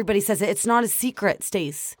mean that everybody says it. It's not a secret,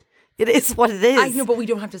 Stace. It is what it is. I know, but we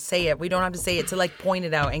don't have to say it. We don't have to say it to like point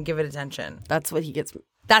it out and give it attention. That's what he gets.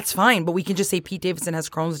 That's fine, but we can just say Pete Davidson has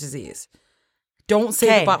Crohn's disease. Don't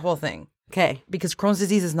say the butthole thing. Okay. Because Crohn's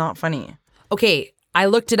disease is not funny. Okay, I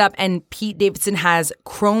looked it up and Pete Davidson has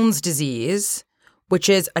Crohn's disease, which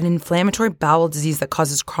is an inflammatory bowel disease that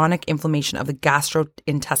causes chronic inflammation of the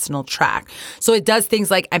gastrointestinal tract. So it does things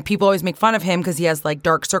like, and people always make fun of him because he has like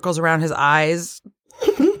dark circles around his eyes.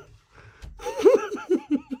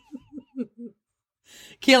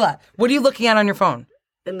 Keila, what are you looking at on your phone?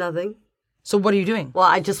 Nothing. So what are you doing?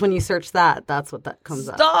 Well, when you search that's what that comes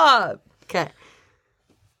up. Stop. Okay.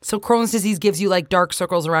 So Crohn's disease gives you like dark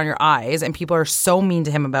circles around your eyes and people are so mean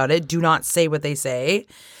to him about it. Do not say what they say.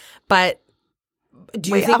 But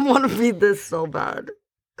do you think... I want to read this so bad.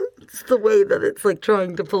 It's the way that it's like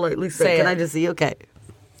trying to politely say. Can I just see? Okay.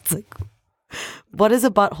 It's like, what is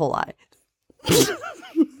a butthole eye?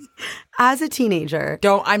 As a teenager,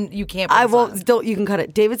 you can't. You can cut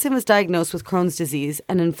it. Davidson was diagnosed with Crohn's disease,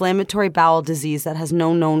 an inflammatory bowel disease that has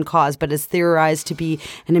no known cause, but is theorized to be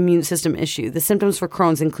an immune system issue. The symptoms for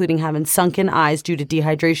Crohn's including having sunken eyes due to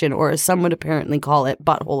dehydration, or as some would apparently call it,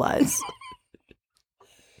 butthole eyes.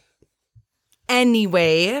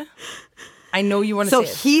 Anyway, I know you want to say it.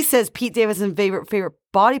 So he says Pete Davidson's favorite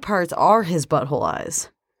body parts are his butthole eyes.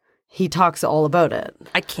 He talks all about it.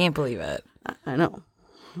 I can't believe it. I know.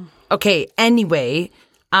 Okay, anyway,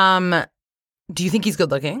 do you think he's good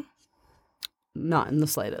looking? Not in the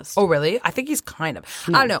slightest. Oh, really? I think he's kind of.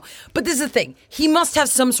 No. I don't know. But this is the thing. He must have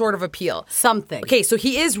some sort of appeal. Something. Okay, so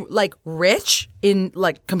he is like rich in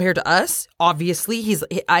like compared to us. Obviously,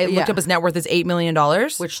 I looked up his net worth is $8 million.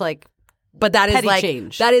 Which like, but that is like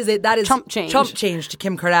change. That is it. That is chump change. Chump change to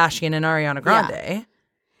Kim Kardashian and Ariana Grande.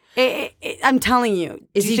 Yeah. I'm telling you.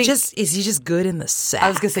 Is he just good in the sack? I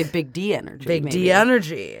was gonna say Big D energy. Big D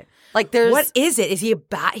energy. Like there's what is it? Is he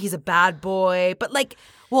he's a bad boy? But like,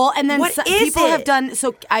 well, and then people have done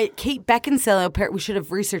so. Kate Beckinsale, we should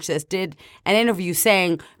have researched this. Did an interview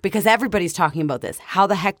saying, because everybody's talking about this, how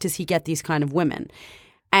the heck does he get these kind of women?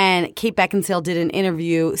 And Kate Beckinsale did an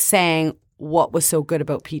interview saying what was so good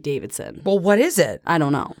about Pete Davidson. Well, what is it? I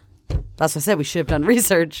don't know. That's what I said. We should have done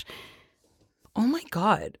research. Oh my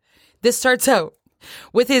God. This starts out.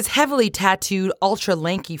 With his heavily tattooed,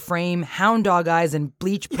 ultra-lanky frame, hound dog eyes, and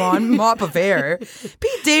bleach blonde mop of hair,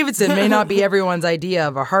 Pete Davidson may not be everyone's idea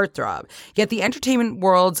of a heartthrob. Yet the entertainment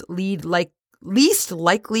world's least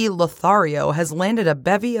likely Lothario has landed a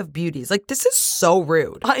bevy of beauties. Like, this is so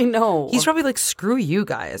rude. I know. He's probably like, screw you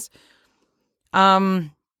guys.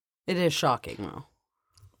 It is shocking, though.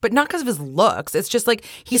 But not because of his looks. It's just like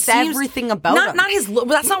he seems everything about him. Not his look.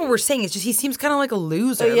 That's not what we're saying. It's just he seems kind of like a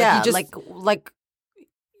loser. Yeah, like what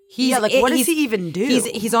does he even do?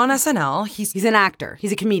 He's on SNL. He's an actor.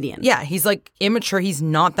 He's a comedian. Yeah, he's like immature. He's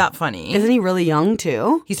not that funny. Isn't he really young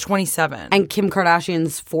too? He's 27. And Kim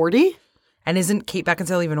Kardashian's 40? And isn't Kate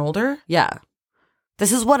Beckinsale even older? Yeah.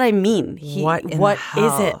 This is what I mean. What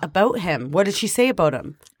is it about him? What did she say about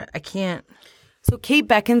him? I can't. So Kate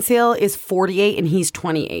Beckinsale is 48 and he's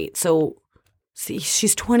 28. So see,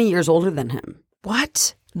 she's 20 years older than him.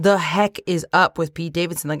 What the heck is up with Pete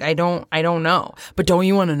Davidson? Like, I don't know. But don't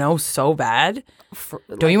you want to know so bad?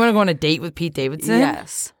 Don't you want to go on a date with Pete Davidson?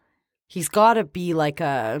 Yes. He's got to be like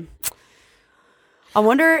a... I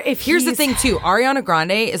wonder if Here's the thing, too. Ariana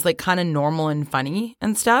Grande is like kind of normal and funny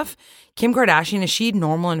and stuff. Kim Kardashian, is she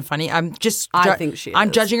normal and funny? I think she is.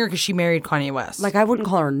 I'm judging her because she married Kanye West. Like, I wouldn't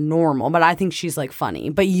call her normal, but I think she's like funny.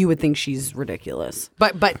 But you would think she's ridiculous.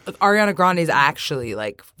 But Ariana Grande is actually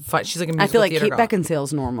like fun. She's like a musical I feel like theater Kate girl.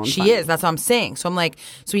 Beckinsale's normal. And She funny. is. That's what I'm saying. So I'm like,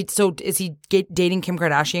 so is he dating Kim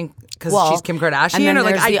Kardashian because she's Kim Kardashian? And then or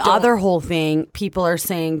like there's the other whole thing. People are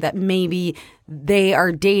saying that maybe they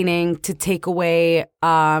are dating to take away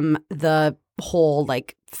the whole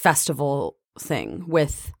like festival thing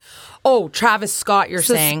with... Oh, Travis Scott, you're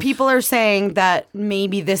saying. People are saying that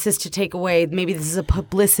maybe this is to take away, maybe this is a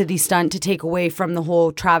publicity stunt to take away from the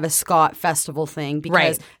whole Travis Scott festival thing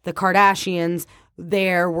because the Kardashians,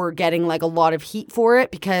 there were getting like a lot of heat for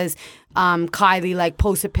it because Kylie like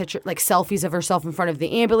posted selfies of herself in front of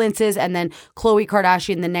the ambulances, and then Khloe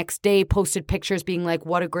Kardashian the next day posted pictures being like,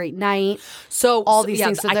 "What a great night." So all these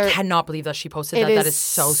things. So I cannot believe that she posted that. That is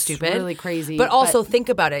so stupid, really crazy. But also think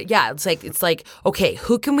about it. Yeah, it's like okay,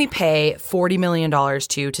 who can we pay $40 million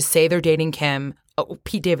to say they're dating Kim? Oh,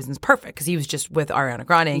 Pete Davidson's perfect because he was just with Ariana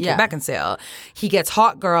Grande and Kim Beckinsale. He gets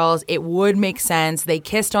hot girls. It would make sense. They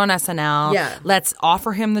kissed on SNL. Yeah. Let's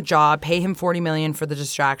offer him the job, pay him $40 million for the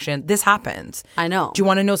distraction. This happens. I know. Do you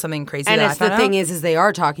want to know something crazy? And that it's the thing is they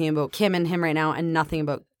are talking about Kim and him right now, and nothing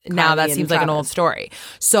about Kylie now. That and seems like an Travis. old story.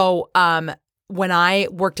 So, when I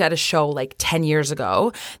worked at a show like 10 years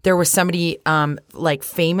ago, there was somebody like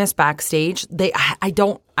famous backstage.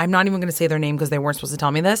 I'm not even going to say their name because they weren't supposed to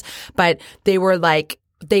tell me this, but they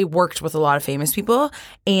worked with a lot of famous people,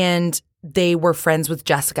 and they were friends with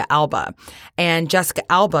Jessica Alba. And Jessica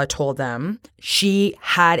Alba told them she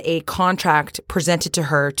had a contract presented to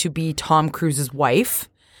her to be Tom Cruise's wife.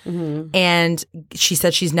 Mm-hmm. And she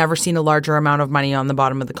said she's never seen a larger amount of money on the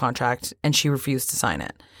bottom of the contract, and she refused to sign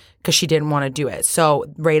it because she didn't want to do it. So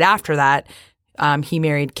right after that, he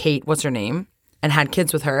married Kate, what's her name, and had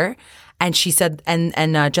kids with her. And she said,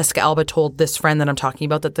 and Jessica Alba told this friend that I'm talking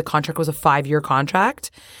about that the contract was a 5-year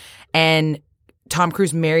contract. And Tom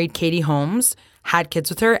Cruise married Katie Holmes, had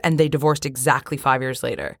kids with her, and they divorced exactly 5 years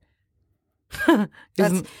later.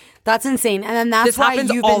 That's insane. And then that's why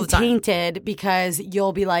happens you've all been the time. tainted, because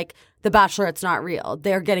you'll be like, The Bachelorette's not real.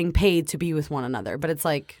 They're getting paid to be with one another. But it's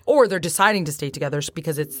like... Or they're deciding to stay together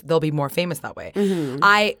because they'll be more famous that way.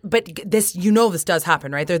 Mm-hmm. But this, this does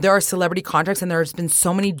happen, right? There are celebrity contracts, and there's been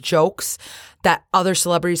so many jokes that other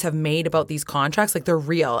celebrities have made about these contracts. Like, they're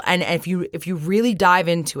real. And if you really dive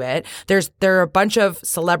into it, there are a bunch of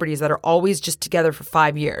celebrities that are always just together for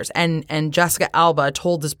 5 years. And Jessica Alba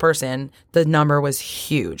told this person the number was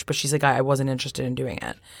huge, but she's like, I wasn't interested in doing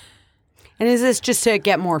it. And is this just to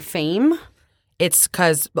get more fame? It's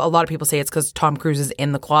because a lot of people say it's because Tom Cruise is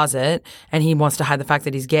in the closet and he wants to hide the fact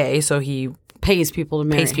that he's gay, so he pays people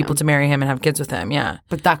to marry him and have kids with him. Yeah,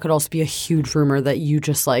 but that could also be a huge rumor that you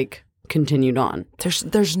just like continued on.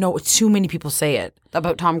 There's no too many people say it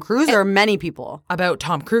about Tom Cruise, or many people about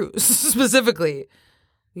Tom Cruise specifically.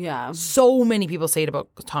 Yeah, so many people say it about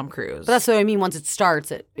Tom Cruise. But that's what I mean. Once it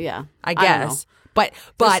starts, I guess. But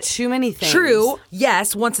there's too many things. True.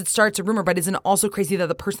 Yes, once it starts a rumor, but isn't it also crazy that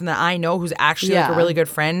the person that I know who's actually like a really good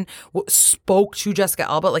friend spoke to Jessica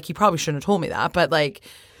Alba? Like, he probably shouldn't have told me that, but like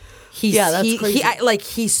that's crazy.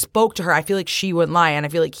 He spoke to her. I feel like she wouldn't lie, and I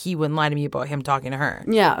feel like he wouldn't lie to me about him talking to her.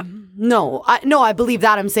 Yeah. No, I believe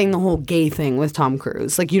that. I'm saying the whole gay thing with Tom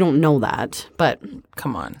Cruise. Like, you don't know that, but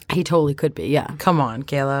come on. He totally could be, yeah. Come on,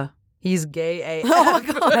 Kayla. He's gay AF. Oh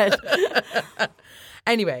my God.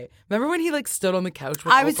 Anyway, remember when he like stood on the couch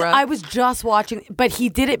with Oprah? I was just watching, but he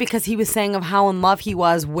did it because he was saying of how in love he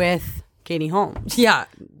was with Katie Holmes. Yeah.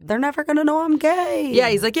 They're never going to know I'm gay. Yeah,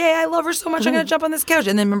 he's like, yeah, I love her so much, I'm going to jump on this couch.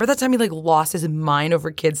 And then remember that time he like lost his mind over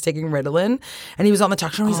kids taking Ritalin? And he was on the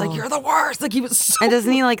talk show and he's like, you're the worst. Like, he was so... And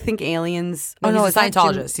doesn't he like think aliens... No, he's a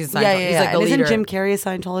Scientologist. He's a Scientologist. Yeah. He's like the and leader. Isn't Jim Carrey a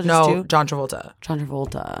Scientologist too? No, John Travolta. John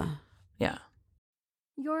Travolta. Yeah.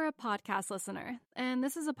 You're a podcast listener, and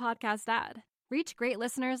this is a podcast ad. Reach great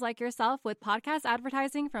listeners like yourself with podcast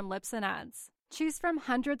advertising from Lips and Ads. Choose from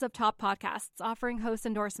hundreds of top podcasts offering host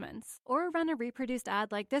endorsements, or run a reproduced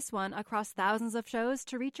ad like this one across thousands of shows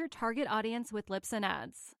to reach your target audience with Lips and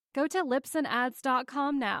Ads. Go to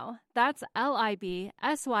lipsandads.com now. That's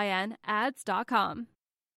LIBSYN ads.com.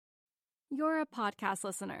 You're a podcast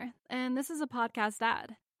listener, and this is a podcast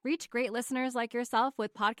ad. Reach great listeners like yourself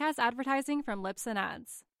with podcast advertising from Lips and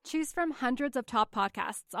Ads. Choose from hundreds of top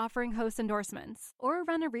podcasts offering host endorsements, or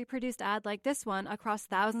run a reproduced ad like this one across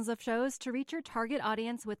thousands of shows to reach your target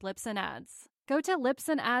audience with Lips and Ads. Go to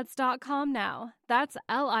lipsandads.com now. That's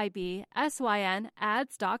LIBSYN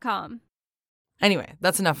ads.com. Anyway,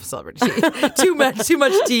 that's enough of celebrity tea. too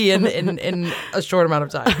much tea in a short amount of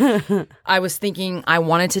time. I was thinking I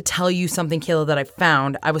wanted to tell you something, Kayla, that I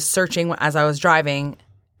found. I was searching as I was driving.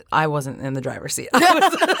 I wasn't in the driver's seat.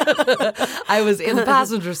 I was in the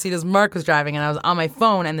passenger seat as Mark was driving, and I was on my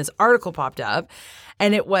phone, and this article popped up,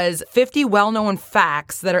 and it was 50 well-known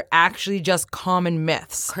facts that are actually just common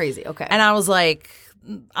myths. Crazy, okay. And I was like,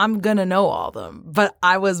 I'm going to know all of them, but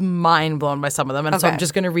I was mind blown by some of them, and so I'm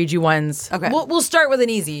just going to read you ones. Okay. We'll start with an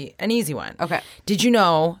easy one. Okay. Did you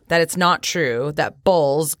know that it's not true that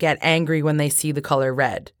bulls get angry when they see the color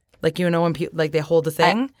red? Like, you know, when people, like, they hold the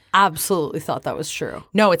thing? I absolutely thought that was true.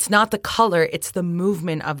 No, it's not the color. It's the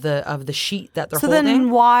movement of the sheet that they're So holding. then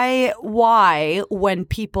why, when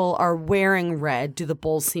people are wearing red, do the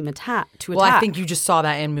bulls seem to attack? Well, I think you just saw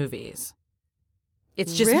that in movies.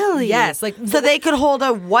 It's just really? Yes, like so they could hold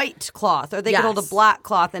a white cloth or they could hold a Yes. black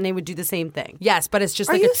cloth and they would do the same thing. yes, but it's just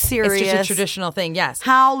Are like you it's just serious? a traditional thing. Yes,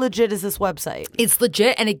 How legit is this website? it's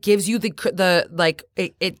legit, and it gives you the like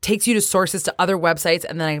it takes you to sources to other websites,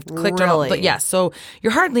 and then I clicked on all. Really? But yes, so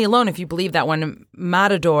you're hardly alone if you believe that when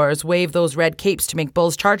matadors wave those red capes to make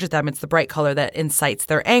bulls charge at them, it's the bright color that incites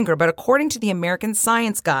their anger. But according to the American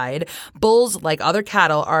Science Guide, bulls, like other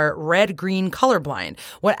cattle, are red-green colorblind.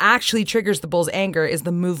 What actually triggers the bull's anger is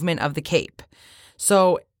the movement of the cape.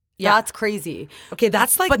 So yeah, That's crazy. okay,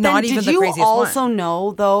 that's like But not then, even did the you craziest also one.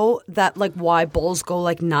 know though that like why bulls go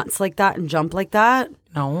like nuts like that and jump like that?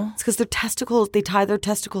 No. It's because their testicles. They tie their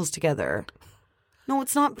testicles together. No,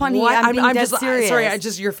 it's not funny. What? I'm being dead just serious. sorry. I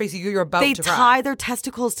just your face. You're about They to cry. tie their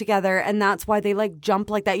testicles together, and that's why they like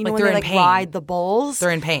jump like that. You know Like when they're they in like pain. ride the bulls,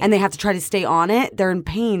 They're in pain. and they have to try to stay on it. They're in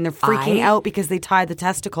pain. They're freaking I- out because they tie the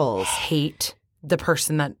testicles. Hate the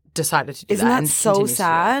person that decided to do Isn't that. that and so continues to do it.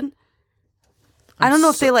 sad? I don't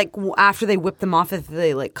know if they like after they whip them off, if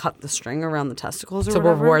they like cut the string around the testicles or To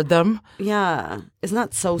whatever. reward them. Yeah, isn't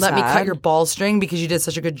that so Let sad? me cut your ball string because you did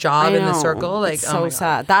such a good job I in the know. circle. Like, It's oh so my God.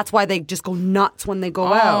 sad. That's why they just go nuts when they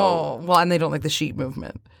go out. Oh, well, and they don't like the sheep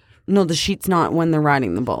movement. No, the sheet's not when they're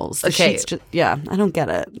riding the bulls. The Okay. sheet's just, yeah, I don't get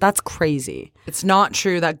it. That's crazy. It's not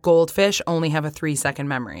true that goldfish only have a 3-second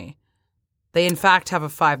memory. They, in fact, have a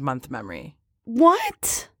 5-month memory.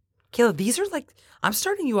 What? Kayla, these are like, I'm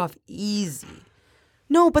starting you off easy.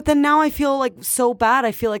 No, but then now I feel like so bad.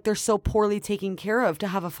 I feel like they're so poorly taken care of to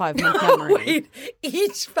have a 5-month memory. Wait,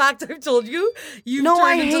 each fact I've told you, you've No, turned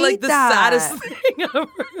I into like hate the that. saddest thing ever.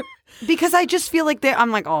 Because I just feel like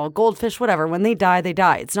I'm like, oh, goldfish, whatever. When they die, they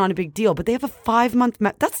die. It's not a big deal. But they have a 5-month,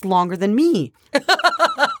 that's longer than me.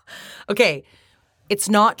 Okay, it's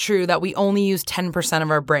not true that we only use 10% of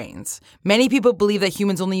our brains. Many people believe that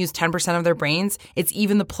humans only use 10% of their brains. It's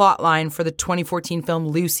even the plot line for the 2014 film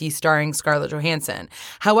Lucy starring Scarlett Johansson.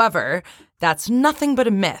 However, that's nothing but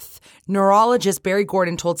a myth. Neurologist Barry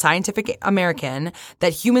Gordon told Scientific American that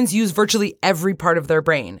humans use virtually every part of their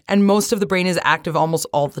brain, and most of the brain is active almost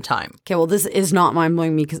all the time. Okay, well, this is not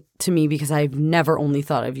mind-blowing to me because I've never only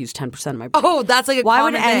thought I've used 10% of my brain. Oh, that's like a Why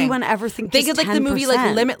would common thing. anyone ever think Think just of like the movie like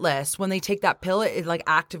 10%? Limitless. When they take that pill, it like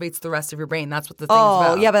activates the rest of your brain. That's what the thing is Oh,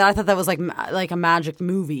 about. yeah, but I thought that was like a magic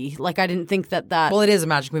movie. Like, I didn't think that. Well, it is a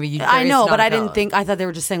magic movie. I know, but I pill. didn't think. I thought they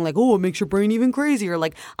were just saying like, oh, it makes your brain even crazier.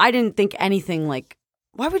 Like, I didn't think anything like.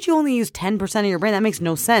 Why would you only use 10% of your brain? That makes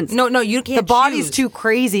no sense. No, you can't. the body's choose. too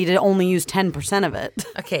crazy to only use 10% of it.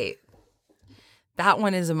 Okay, that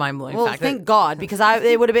one is a mind blowing Well, fact. thank God, because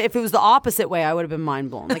it would have been if it was the opposite way, I would have been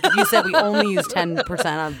mind blown. Like if you said we only use 10%,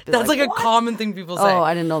 I'd be That's like a what? common thing people say. Oh,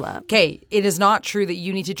 I didn't know that. Okay, it is not true that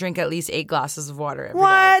you need to drink at least 8 glasses of water every day.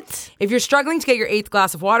 What? If you're struggling to get your 8th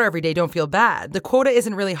glass of water every day, don't feel bad. The quota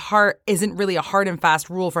isn't really a hard and fast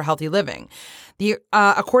rule for healthy living.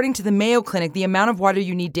 According to the Mayo Clinic, the amount of water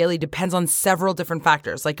you need daily depends on several different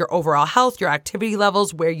factors, like your overall health, your activity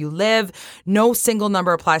levels, where you live. No single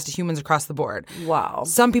number applies to humans across the board. Wow.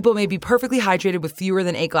 Some people may be perfectly hydrated with fewer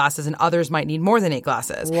than 8 glasses, and others might need more than 8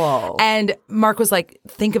 glasses. Whoa. And Mark was like,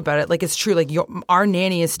 think about it. Like, it's true. Like, our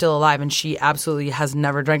nanny is still alive, and she absolutely has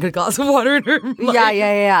never drank a glass of water in her life.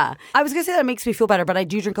 Yeah. I was gonna say that makes me feel better, but I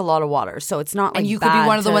do drink a lot of water, so it's not like. And you could be bad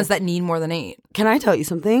one of the to- ones that need more than 8. Can I tell you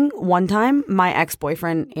something? One time, my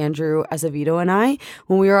ex-boyfriend Andrew Azevedo and I,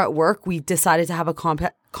 when we were at work, we decided to have a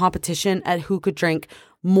competition at who could drink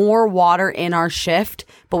more water in our shift,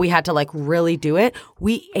 but we had to like really do it.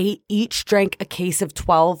 We each drank a case of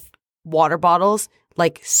 12 water bottles,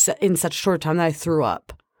 like in such a short time that I threw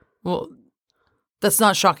up. Well, that's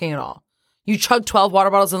not shocking at all. You chugged 12 water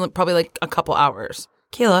bottles in probably like a couple hours.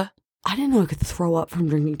 Kayla. I didn't know I could throw up from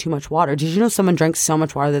drinking too much water. Did you know someone drank so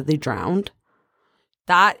much water that they drowned?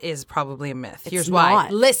 That is probably a myth. Here's It's why.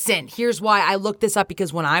 not. Listen, here's why. I looked this up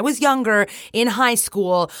because when I was younger in high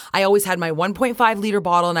school, I always had my 1.5 liter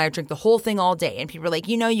bottle and I would drink the whole thing all day. And people were like,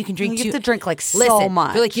 you can drink You too. have to drink like so Listen,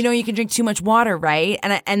 much. they're like, you can drink too much water, right?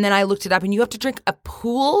 And then I looked it up, and you have to drink a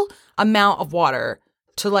pool amount of water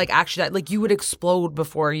to like actually, like you would explode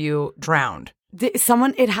before you drowned.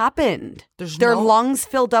 It happened. There's Their no- lungs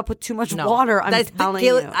filled up with too much water. I'm telling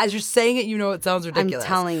you. As you're saying it, it sounds ridiculous.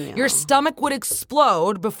 telling you. Your stomach would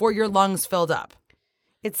explode before your lungs filled up.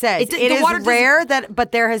 It says the it is water rare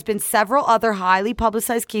but there has been several other highly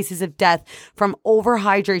publicized cases of death from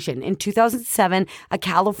overhydration. In 2007, a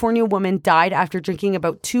California woman died after drinking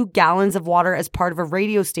about 2 gallons of water as part of a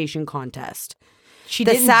radio station contest. She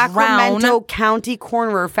The didn't Sacramento drown. County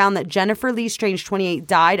coroner found that Jennifer Lee Strange, 28,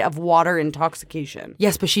 died of water intoxication.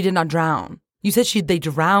 Yes, but she did not drown. You said they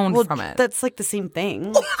drowned from it. That's like the same thing.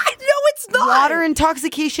 I know it's not. Water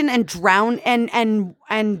intoxication and drown and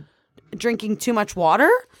drinking too much water?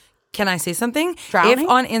 Can I say something? Drowning? If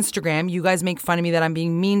on Instagram you guys make fun of me that I'm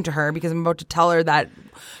being mean to her because I'm about to tell her that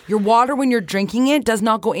your water when you're drinking it does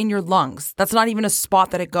not go in your lungs. That's not even a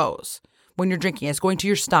spot that it goes when you're drinking it. It's going to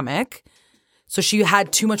your stomach. So she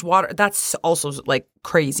had too much water. That's also like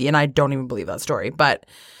crazy and I don't even believe that story. But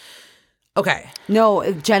okay.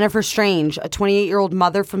 No, Jennifer Strange, a 28-year-old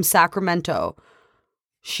mother from Sacramento.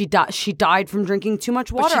 She died from drinking too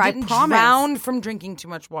much water. But she didn't I promise. drown from drinking too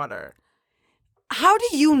much water. How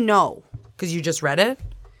do you know? Because you just read it?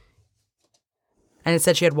 And it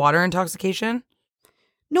said she had water intoxication?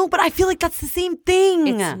 No, but I feel like that's the same thing.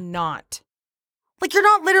 It's not. Like you're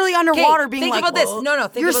not literally underwater being think like, about this. "Whoa." No,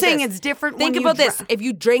 think You're about saying this. it's different. Think when about you this. If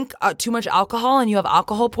you drink too much alcohol and you have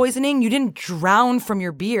alcohol poisoning, you didn't drown from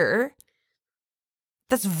your beer.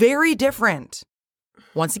 That's very different.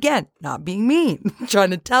 Once again, not being mean, trying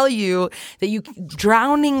to tell you that you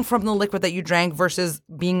drowning from the liquid that you drank versus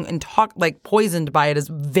being poisoned by it is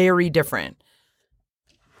very different.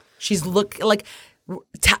 She's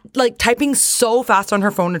typing so fast on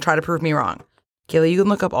her phone to try to prove me wrong. Kayla, you can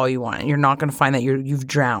look up all you want, and you're not going to find that you've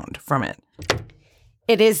drowned from it.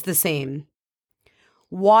 It is the same.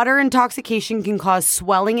 Water intoxication can cause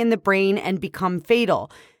swelling in the brain and become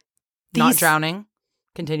fatal. Not drowning.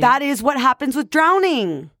 Continue. That is what happens with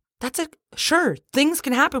drowning. Sure. Things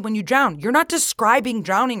can happen when you drown. You're not describing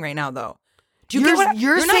drowning right now, though. Do you get what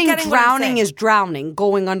You're not saying getting what I'm drowning saying. is drowning,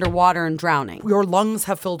 going underwater and drowning. Your lungs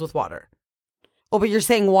have filled with water. Oh, but you're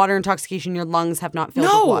saying water intoxication, your lungs have not filled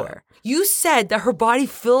with water. You said that her body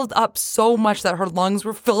filled up so much that her lungs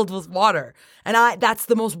were filled with water. And that's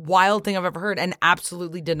the most wild thing I've ever heard and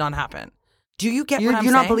absolutely did not happen. Do you get what I'm saying?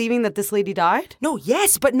 You're not believing that this lady died? No,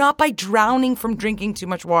 yes, but not by drowning from drinking too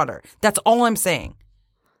much water. That's all I'm saying.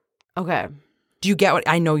 Okay. Do you get what?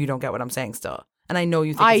 I know you don't get what I'm saying still. And I know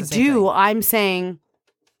you think it's the same I do. thing. I'm saying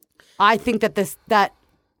I think that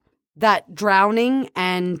that drowning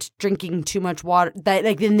and drinking too much water, that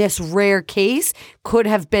like in this rare case, could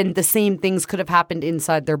have been the same things could have happened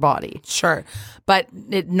inside their body. Sure. But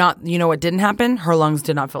you know what didn't happen? Her lungs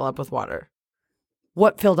did not fill up with water.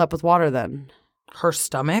 What filled up with water then? Her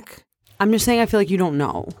stomach? I'm just saying I feel like you don't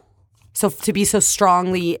know. So to be so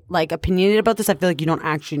strongly like opinionated about this, I feel like you don't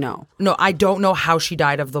actually know. No, I don't know how she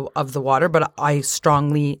died of the water, but I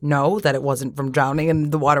strongly know that it wasn't from drowning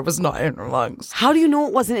and the water was not in her lungs. How do you know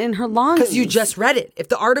it wasn't in her lungs? Because you just read it. If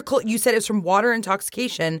the article, you said it's from water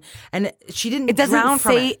intoxication and she didn't it doesn't drown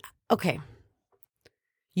from say, it. Okay.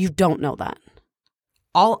 You don't know that.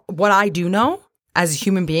 What I do know as a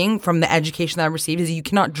human being from the education that I received is you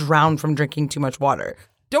cannot drown from drinking too much water.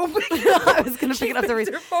 Don't pick it up. I was going to pick it up the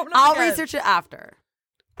research. I'll research it after.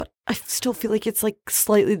 But I still feel like it's like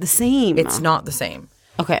slightly the same. It's not the same.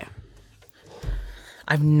 Okay.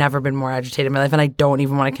 I've never been more agitated in my life and I don't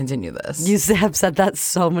even want to continue this. You have said that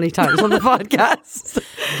so many times on the podcast.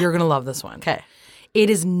 You're going to love this one. Okay. It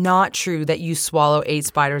is not true that you swallow 8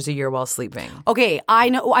 spiders a year while sleeping. Okay, I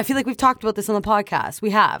know. I feel like we've talked about this on the podcast.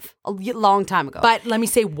 We have a long time ago. But let me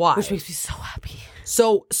say why. Which makes me so happy.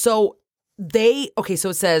 So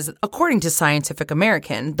it says, according to Scientific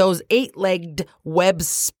American, those 8-legged web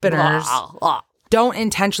spinners don't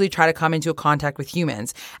intentionally try to come into contact with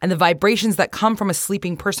humans, and the vibrations that come from a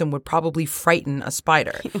sleeping person would probably frighten a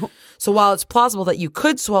spider. So while it's plausible that you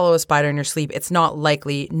could swallow a spider in your sleep, it's not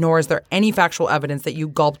likely, nor is there any factual evidence that you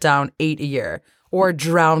gulp down 8 a year or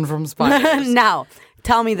drown from spiders. Now,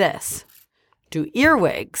 tell me this. Do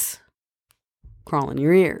earwigs crawl in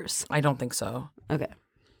your ears? I don't think so. Okay.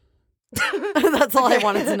 That's all I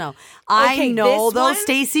wanted to know. I Okay, know this though, one-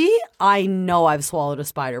 Stacey, I know I've swallowed a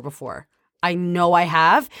spider before. I know I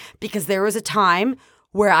have because there was a time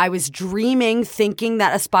where I was dreaming thinking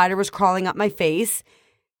that a spider was crawling up my face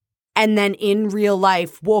and then in real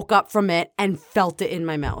life woke up from it and felt it in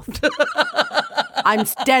my mouth. I'm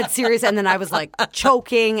dead serious. And then I was like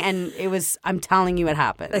choking and I'm telling you it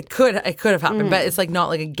happened. It could have happened, but it's like not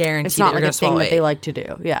like a guarantee It's not that like you're a going to thing swallow that they it. like to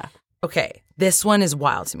do. Yeah. Okay, this one is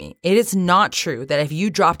wild to me. It is not true that if you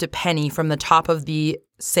dropped a penny from the top of the,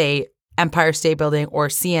 say, Empire State Building or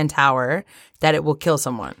CN Tower, that it will kill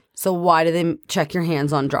someone. So why do they check your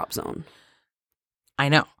hands on Drop Zone? I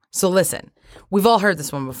know. So listen, we've all heard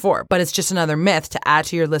this one before, but it's just another myth to add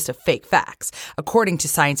to your list of fake facts. According to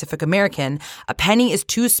Scientific American, a penny is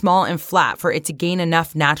too small and flat for it to gain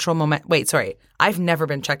enough natural moment. Wait, sorry. I've never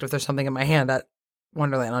been checked if there's something in my hand at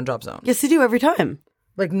Wonderland on Drop Zone. Yes, they do every time.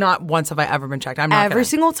 Like, not once have I ever been checked. I'm not Every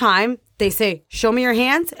single time they say, show me your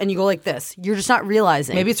hands, and you go like this. You're just not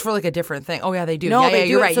realizing. Maybe it's for like a different thing. Oh, yeah, they do. No, yeah, they yeah, do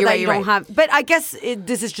you're it right. so You're that right. you You're don't right. have. But I guess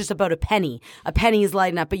this is just about a penny. A penny is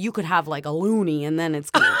lighting up, but you could have like a loonie, and then it's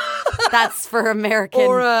gonna, that's for American.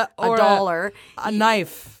 Or a dollar, a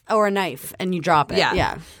knife. or a knife, and you drop it.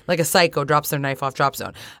 Yeah. Like a psycho drops their knife off Drop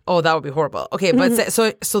Zone. Oh, that would be horrible. Okay, but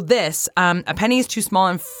so this, a penny is too small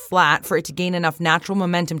and flat for it to gain enough natural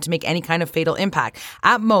momentum to make any kind of fatal impact.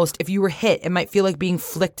 At most, if you were hit, it might feel like being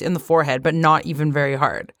flicked in the forehead, but not even very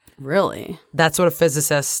hard. Really? That's what a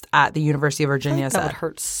physicist at the University of Virginia said. That would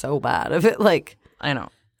hurt so bad if it like. I know.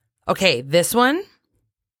 Okay, this one,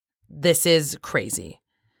 this is crazy.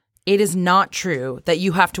 It is not true that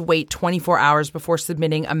you have to wait 24 hours before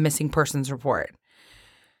submitting a missing persons report.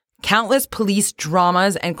 Countless police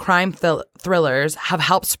dramas and crime thrillers have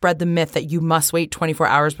helped spread the myth that you must wait 24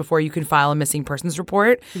 hours before you can file a missing persons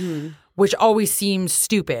report, which always seems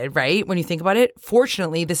stupid, right? When you think about it.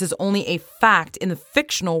 Fortunately, this is only a fact in the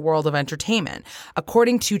fictional world of entertainment.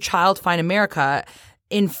 According to Child Find America,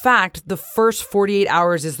 in fact, the first 48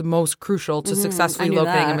 hours is the most crucial to successfully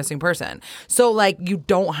locating a missing person. So, like, you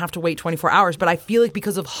don't have to wait 24 hours. But I feel like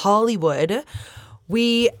because of Hollywood,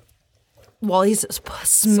 while he's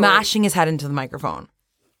smashing his head into the microphone,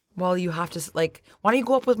 well, you have to, like, why don't you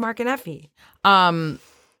go up with Mark and Effie?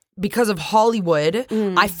 Because of Hollywood,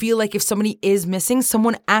 I feel like if somebody is missing,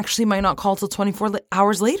 someone actually might not call till 24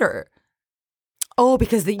 hours later. Oh,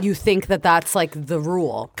 because you think that that's like the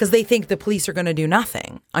rule. Because they think the police are going to do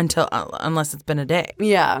nothing unless it's been a day.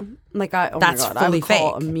 Yeah. Like, That's my God, fully I would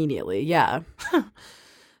call fake. immediately. Yeah.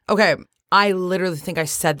 Okay. I literally think I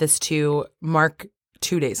said this to Mark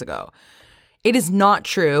 2 days ago. It is not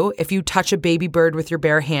true. If you touch a baby bird with your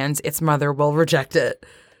bare hands, its mother will reject it.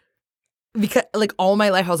 Because, like, all my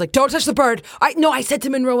life, I was like, don't touch the bird. I said to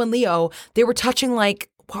Monroe and Leo, they were touching, like,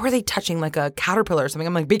 what were they touching? Like a caterpillar or something.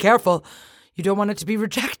 I'm like, be careful. You don't want it to be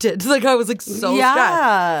rejected. Like, I was like so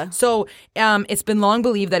stressed. So it's been long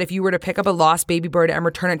believed that if you were to pick up a lost baby bird and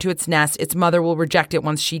return it to its nest, its mother will reject it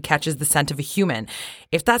once she catches the scent of a human.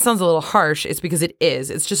 If that sounds a little harsh, it's because it is.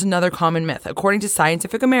 It's just another common myth. According to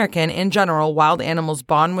Scientific American, in general, wild animals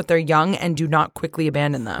bond with their young and do not quickly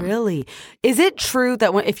abandon them. Really? Is it true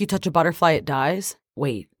that if you touch a butterfly, it dies?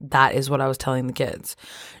 Wait, that is what I was telling the kids.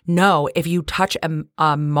 No, if you touch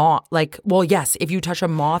a moth, yes, if you touch a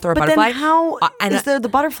moth or a butterfly. But then how is there the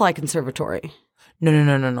butterfly conservatory?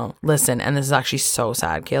 No. Listen, and this is actually so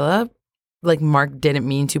sad, Caleb. Like, Mark didn't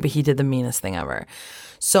mean to, but he did the meanest thing ever.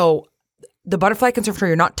 So the butterfly conservatory,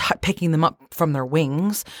 you're not picking them up from their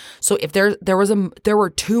wings. So if there were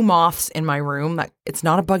 2 moths in my room, that it's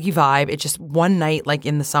not a buggy vibe. It's just one night, like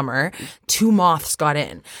in the summer, 2 moths got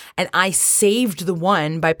in, and I saved the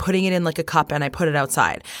one by putting it in like a cup and I put it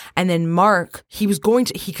outside. And then Mark, he was going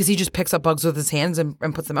to, because he just picks up bugs with his hands and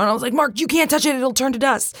puts them out. And I was like, Mark, you can't touch it. It'll turn to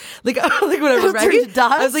dust. Like whatever, It'll right? turn to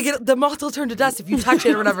dust? I was like, the moth will turn to dust if you touch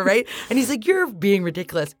it or whatever, right? And he's like, you're being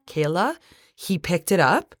ridiculous. Kayla, he picked it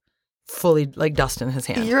up. Fully like dust in his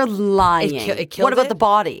hand. You're lying. It killed what about it? the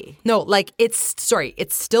body? No, like it's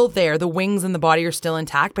still there. The wings and the body are still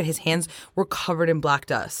intact, but his hands were covered in black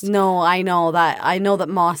dust. No, I know that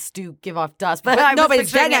moths do give off dust, but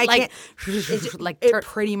It's dead. It it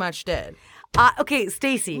pretty much did. Okay,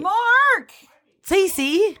 Stacey. Mark,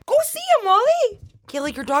 Stacey, go see him, Wally. Okay,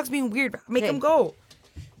 like your dog's being weird. Make him go.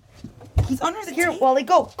 He's under the table. Wally,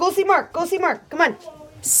 go see Mark. Go see Mark. Come on.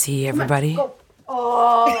 See everybody. Go.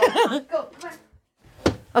 Oh, go. Come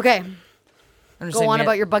on. Okay. Go on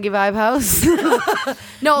about your buggy vibe house.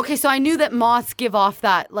 No, okay, so I knew that moths give off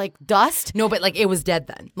that like dust. No, but like it was dead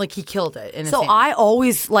then. Like he killed it in his So hand. I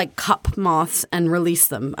always like cup moths and release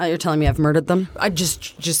them. You're telling me I've murdered them? I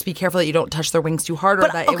just be careful that you don't touch their wings too hard, or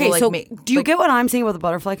But that okay, it will like so make. do you like, get what I'm saying about the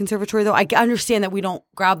butterfly conservatory though? I understand that we don't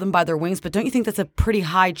grab them by their wings, but don't you think that's a pretty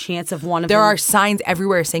high chance of one of them? There are signs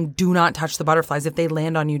everywhere saying do not touch the butterflies. If they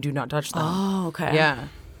land on you, do not touch them. Oh, okay. Yeah.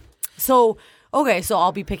 So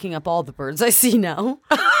I'll be picking up all the birds I see now.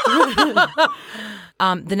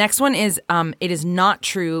 The next one is it is not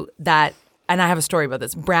true that, and I have a story about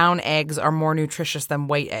this, brown eggs are more nutritious than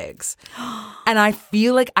white eggs. And I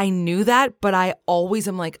feel like I knew that, but I always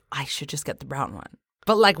am like, I should just get the brown one.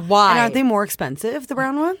 But like, why? And aren't they more expensive, the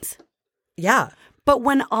brown ones? Yeah. But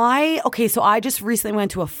so I just recently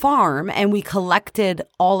went to a farm and we collected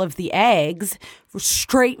all of the eggs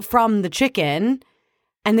straight from the chicken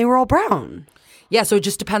and they were all brown. Yeah, so it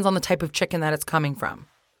just depends on the type of chicken that it's coming from.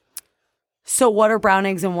 So what are brown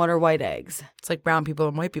eggs and what are white eggs? It's like brown people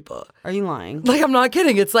and white people. Are you lying? Like, I'm not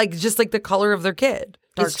kidding. It's like just like the color of their kid.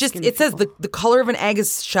 It's just, it says the color of an egg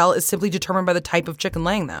shell is simply determined by the type of chicken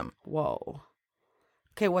laying them. Whoa.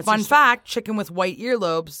 Okay, what's Fun fact, chicken with white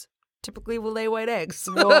earlobes typically will lay white eggs.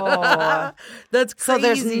 Whoa. That's crazy. So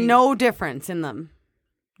there's no difference in them?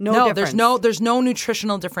 No, there's no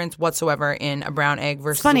nutritional difference whatsoever in a brown egg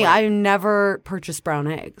versus It's funny, white. I've never purchased brown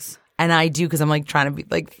eggs. And I do because I'm like trying to be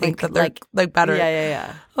like think that they're like better.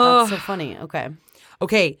 Yeah. That's so funny.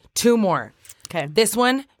 Okay, 2 more. Okay. This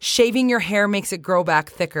one, shaving your hair makes it grow back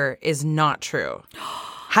thicker is not true.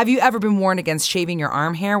 Have you ever been warned against shaving your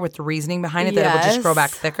arm hair with the reasoning behind it that it will just grow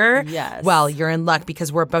back thicker? Yes. Well, you're in luck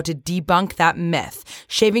because we're about to debunk that myth.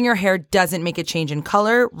 Shaving your hair doesn't make a change in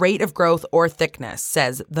color, rate of growth, or thickness,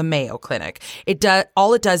 says the Mayo Clinic.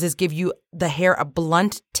 All it does is give you the hair a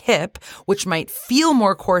blunt tip, which might feel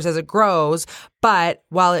more coarse as it grows, but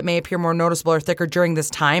while it may appear more noticeable or thicker during this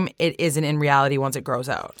time, it isn't in reality once it grows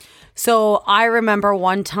out. So I remember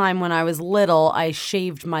one time when I was little, I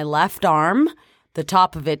shaved my left arm, the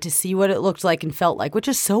top of it, to see what it looked like and felt like, which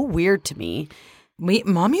is so weird to me.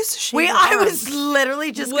 Mom used to shave her I arms. was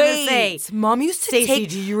literally just going to say. Mom used to Stacey,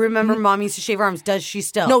 do you remember Mom used to shave her arms? Does she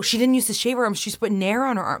still? No, she didn't used to shave her arms. She used to put Nair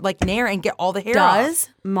on her arm, like Nair, and get all the hair off. Does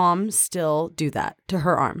Mom still do that to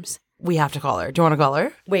her arms? We have to call her. Do you want to call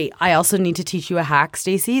her? Wait, I also need to teach you a hack,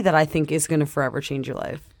 Stacey, that I think is going to forever change your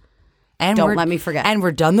life. And Don't let me forget. And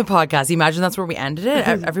we're done the podcast. Imagine that's where we ended it.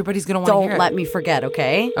 Everybody's going to want to hear it. Don't let me forget,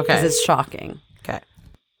 okay? Okay. Because it's shocking. Okay.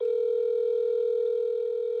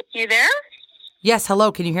 You there? Yes,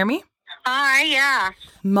 hello. Can you hear me? Hi, yeah.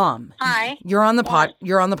 Mom. Hi. You're on the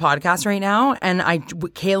podcast right now, and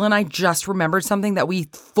Kayla and I just remembered something that we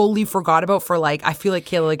fully forgot about for I feel like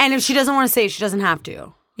Kayla And if she doesn't want to say it, she doesn't have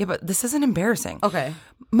to. Yeah, but this isn't embarrassing. Okay.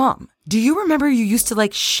 Mom, do you remember you used to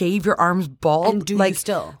shave your arms bald? And do you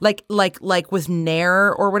still? Like with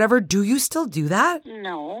Nair or whatever? Do you still do that?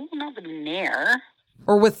 No, not with Nair.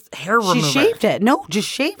 Or with hair remover? She shaved it. No, just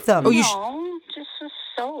shave them. No, just with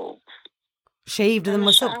soap. Shaved them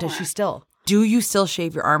with soap. Does she still? Do you still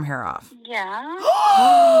shave your arm hair off? Yeah.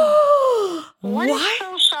 What is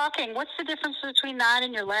so shocking? What's the difference between that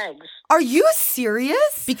and your legs? Are you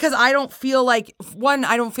serious? Because I don't feel like,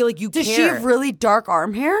 I don't feel like you Does care. she have really dark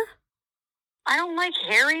arm hair? I don't like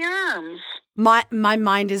hairy arms. My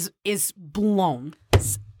mind is blown.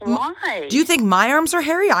 Why? Do you think my arms are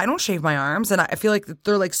hairy? I don't shave my arms, and I feel like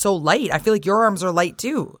they're so light. I feel like your arms are light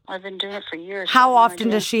too. I've been doing it for years. How often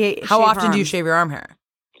does she How often do you shave your arm hair?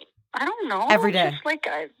 I don't know. Every day. Just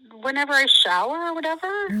whenever I shower or whatever.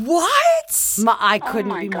 What? I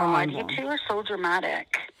couldn't be more God, mind you blown. two are so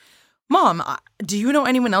dramatic. Mom, do you know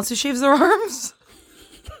anyone else who shaves their arms?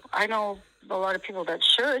 I know a lot of people that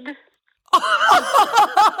should.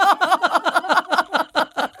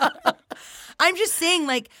 I'm just saying,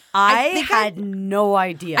 I had no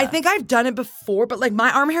idea. I think I've done it before, but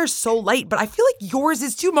my arm hair is so light. But I feel like yours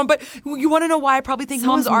is too, Mom. But you want to know why I probably think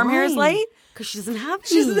Mom's arm hair is light? Because she doesn't have any.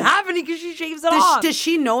 She doesn't have any because she shaves it off. Does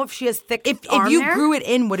she know if she has thick If arm you hair? grew it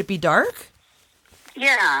in, would it be dark?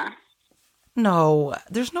 Yeah. No,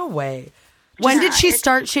 there's no way. When did she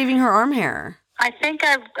start shaving her arm hair? I think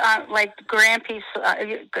I've Grampy's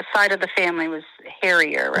side of the family was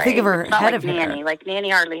hairier, right? Think of her it's not head like of hair. Nanny. Nanny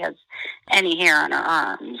hardly has any hair on her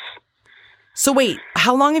arms. So wait,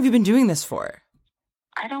 how long have you been doing this for?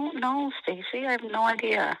 I don't know, Stacey. I have no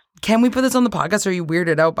idea. Can we put this on the podcast, or are you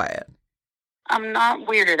weirded out by it? I'm not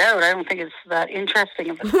weirded out. I don't think it's that interesting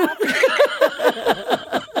of a topic.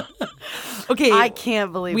 Okay, I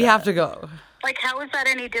can't believe we it. have to go. How is that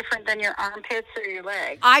any different than your armpits or your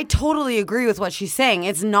legs? I totally agree with what she's saying.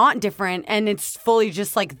 It's not different, and it's fully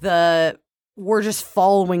just we're just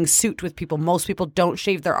following suit with people. Most people don't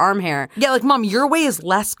shave their arm hair. Yeah, Mom, your way is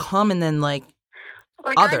less common than others.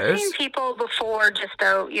 I've seen people before just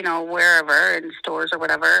out, wherever in stores or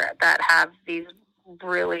whatever that have these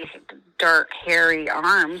really dark, hairy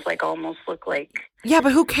arms, almost look like. Yeah,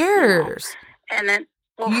 but who cares? And then,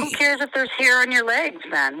 who cares if there's hair on your legs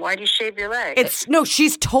then? Why do you shave your legs?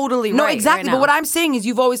 She's totally No, right. exactly. right But now. what I'm saying is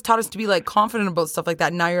you've always taught us to be confident about stuff like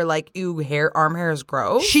that. Now you're ew, arm hair is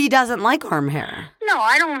gross. She doesn't like arm hair. No,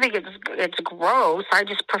 I don't think it's gross. I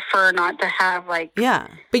just prefer not to have Yeah.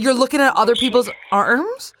 But you're looking at other people's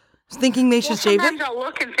arms, thinking they should shave sometimes it? I'll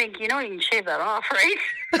look and think, you can shave that off, right?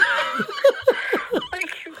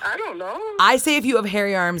 I don't know. I say if you have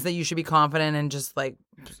hairy arms that you should be confident and just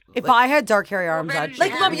If I had dark hairy arms, then I'd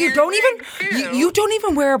Like, shave Mom, them. you don't even- you don't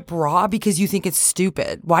even wear a bra because you think it's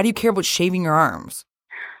stupid. Why do you care about shaving your arms?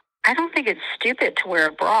 I don't think it's stupid to wear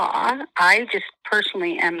a bra. I just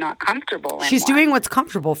personally am not comfortable in She's one. doing what's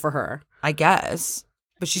comfortable for her. I guess.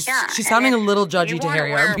 But she's Yeah, sounding a and little if judgy you to wanna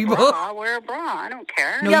hairy wear arm a people. Bra, wear a bra. I don't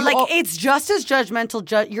care. No, Yeah, you like all- it's just as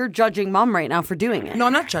judgmental. You're judging mom right now for doing it. No,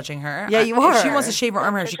 I'm not judging her. Yeah, you If she are. wants to shave her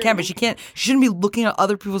arm hair, she can, but she can't. She shouldn't be looking at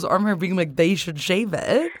other people's arm hair being like, they should shave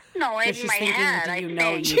it. No, in she's my thinking, head, do I you know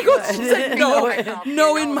think. you She goes, she's like, no, myself,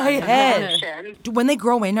 no, you in know my that's an head. option. When they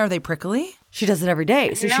grow in, are they prickly? She does it every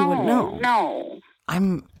day, so she wouldn't know.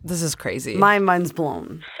 No. This is crazy. My mind's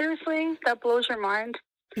blown. Seriously? That blows your mind?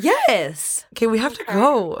 Yes. Okay, we have to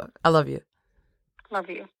go. I love you. Love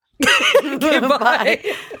you. Bye.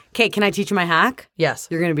 Okay, can I teach you my hack? Yes.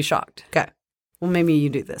 You're going to be shocked. Okay. Well, maybe you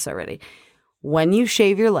do this already. When you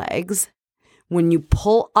shave your legs, when you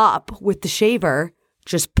pull up with the shaver,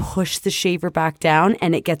 just push the shaver back down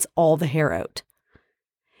and it gets all the hair out.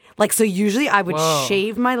 Like, so usually I would Whoa.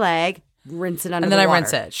 shave my leg, rinse it under And then the I water.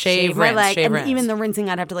 rinse it. Shave, my rinse, leg. shave, and rinse. even the rinsing,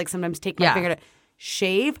 I'd have to like sometimes take my Yeah. finger to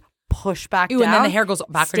shave, push back Ooh, down. and then the hair goes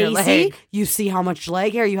back on your Stacey, leg. you see how much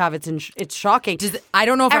leg hair you have. It's shocking. I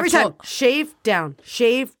don't know if Every I've time, told- shave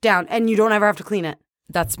down, and you don't ever have to clean it.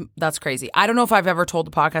 That's crazy. I don't know if I've ever told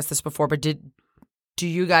the podcast this before, but do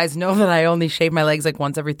you guys know that I only shave my legs like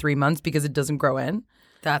once every 3 months because it doesn't grow in?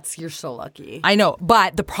 You're so lucky. I know,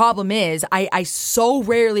 but the problem is I so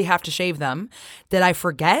rarely have to shave them that I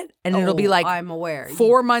forget, and it'll be like I'm aware.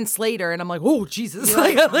 4 months later, and I'm like, oh Jesus,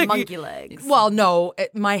 You're like monkey legs. Well, no,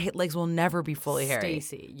 my legs will never be fully hairy.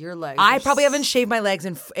 Stacey, your legs. I are probably haven't shaved my legs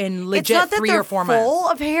in It's legit not that 3 they're or 4 months. full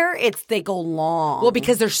of hair. It's they go long. Well,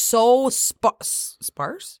 because they're so sparse,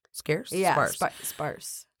 scarce, yeah, sparse.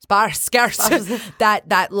 sparse. Scarce.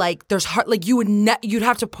 that like there's hard like you'd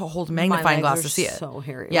have to hold a magnifying legs glass are to see it. so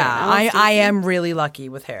hairy Yeah, right now, I Stacey. am really lucky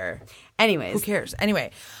with hair. Anyways, Who cares?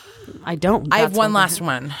 Anyway, I don't. I have That's one why last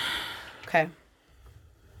one. Okay.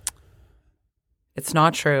 It's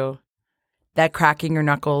not true that cracking your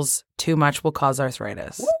knuckles too much will cause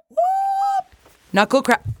arthritis. Knuckle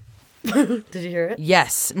crack. Did you hear it?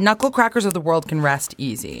 Yes, knuckle crackers of the world can rest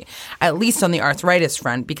easy, at least on the arthritis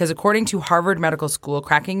front, because according to Harvard Medical School,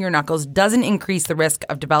 cracking your knuckles doesn't increase the risk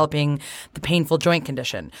of developing the painful joint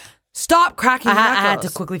condition. Stop cracking I your knuckles. had to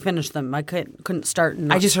quickly finish them. I couldn't start.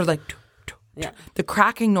 I just heard like... Yeah. The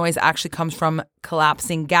cracking noise actually comes from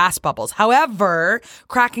collapsing gas bubbles. However,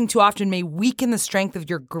 cracking too often may weaken the strength of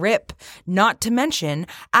your grip, not to mention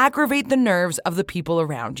aggravate the nerves of the people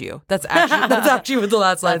around you. That's actually what the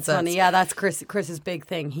last line That's says. funny. Yeah, that's Chris's big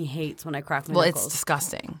thing. He hates when I crack my Well, knuckles. it's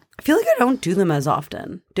disgusting. I feel like I don't do them as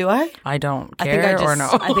often. Do I? I don't I care think I just, or no.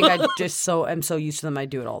 I think I just am so used to them. I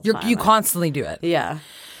do it all the time. You constantly do it. Yeah.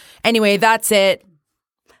 Anyway, that's it.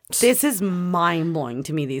 This is mind blowing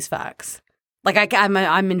to me. These facts. Like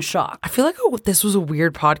I'm in shock. I feel like this was a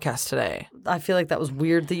weird podcast today. I feel like that was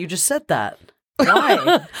weird that you just said that.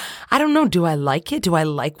 Why? I don't know. Do I like it? Do I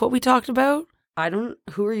like what we talked about? I don't.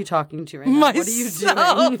 Who are you talking to right now? What are you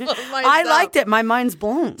Myself. doing? I liked it. My mind's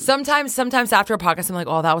blown. Sometimes after a podcast, I'm like,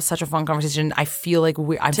 oh, that was such a fun conversation. I feel like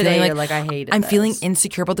I'm Today, feeling you're like, I hated I'm this. feeling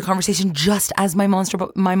insecure about the conversation, just as my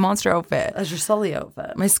monster outfit, As your Sully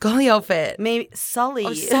outfit. my Scully outfit, Maybe Sully.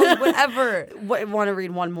 or Sully, whatever. Want to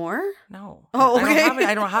read one more? No. Oh, okay.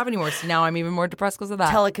 I don't have any more. So now I'm even more depressed because of that.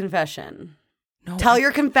 Tell a confession. no, Tell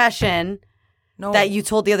your confession no, that you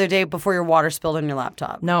told the other day before your water spilled on your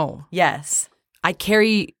laptop. No. Yes. I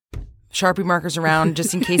carry Sharpie markers around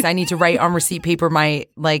just in case I need to write on receipt paper my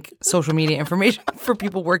like social media information for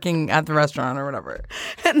people working at the restaurant or whatever.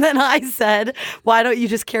 And then I said, why don't you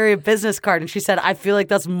just carry a business card? And she said, I feel like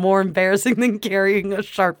that's more embarrassing than carrying a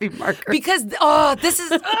Sharpie marker. Because this is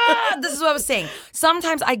what I was saying.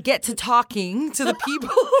 Sometimes I get to talking to the people.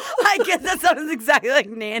 I get that sounds exactly like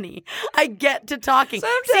Nanny. I get to talking.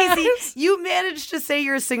 Sometimes. Stacey, you managed to say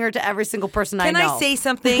you're a singer to every single person I Can know. I say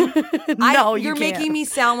something? No, you're you making can't. me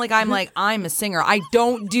sound like I'm a singer. I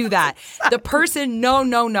don't do that. The person, no.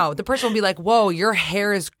 The person will be like, "Whoa, your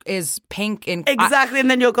hair is pink and Exactly. And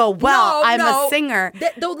then you'll go, well, I'm a singer.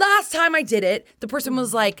 The last time I did it, the person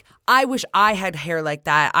was like, I wish I had hair like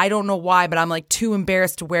that. I don't know why, but I'm like too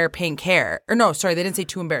embarrassed to wear pink hair. Or no, sorry, they didn't say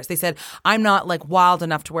too embarrassed. They said, I'm not like wild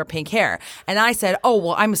enough to wear pink hair. And I said, oh,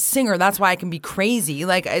 well, I'm a singer. That's why I can be crazy.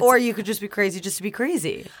 Like, Or you could just be crazy just to be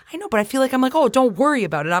crazy. I know, but I feel like I'm like, oh, don't worry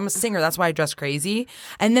about it. I'm a singer. That's why I dress crazy.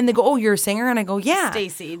 And then they go, oh, you're a singer? And I go, yeah.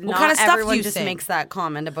 Stacey, what not kind of stuff everyone do you just sing? makes that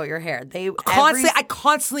comment about your hair. I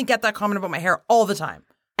constantly get that comment about my hair all the time.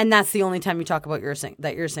 And that's the only time you talk about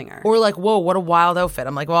that you're a singer. Or like, whoa, what a wild outfit.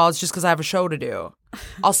 I'm like, well, it's just because I have a show to do.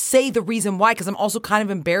 I'll say the reason why, because I'm also kind of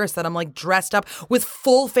embarrassed that I'm like dressed up with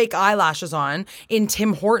full fake eyelashes on in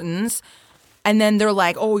Tim Hortons. And then they're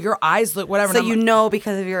like, oh, your eyes look whatever. So you know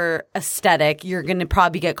because of your aesthetic, you're going to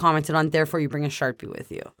probably get commented on, therefore you bring a Sharpie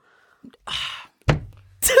with you.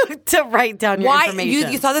 to write down your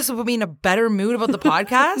information. You thought this would put me in a better mood about the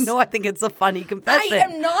podcast? No, I think it's a funny confession. I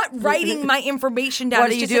am not writing my information down.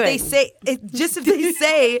 What are you doing? If they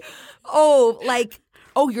say, oh, like,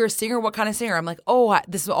 oh, you're a singer? What kind of singer? I'm like, oh,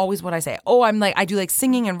 this is always what I say. Oh, I do like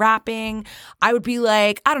singing and rapping. I would be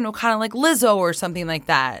like, I don't know, kind of like Lizzo or something like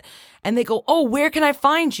that. And they go, oh, where can I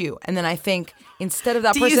find you? And then I think instead of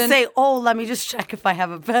that person. Do you say, oh, let me just check if I have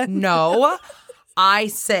a pen? No. I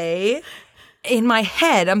say, in my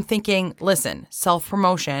head, I'm thinking, listen,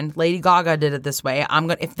 self-promotion. Lady Gaga did it this way.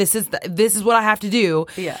 If this is what I have to do.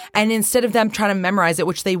 Yeah. And instead of them trying to memorize it,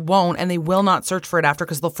 which they won't, and they will not search for it after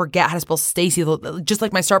because they'll forget how to spell Stacey. Just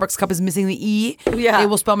like my Starbucks cup is missing the E. Yeah. They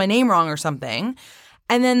will spell my name wrong or something.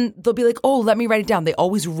 And then they'll be like, oh, let me write it down. They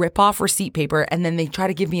always rip off receipt paper and then they try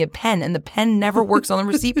to give me a pen and the pen never works on the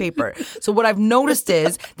receipt paper. So what I've noticed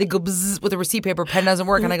is they go bzzz with the receipt paper, pen doesn't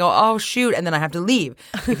work. And I go, oh, shoot. And then I have to leave.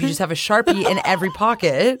 If you just have a Sharpie in every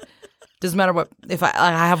pocket, doesn't matter what, if I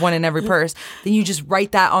have one in every purse, then you just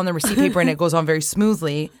write that on the receipt paper and it goes on very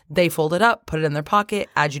smoothly. They fold it up, put it in their pocket,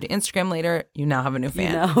 add you to Instagram later. You now have a new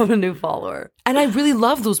fan. You now have a new follower. And I really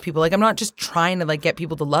love those people. Like, I'm not just trying to like get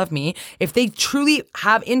people to love me. If they truly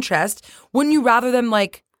have interest, wouldn't you rather them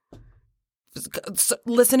like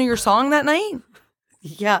listen to your song that night?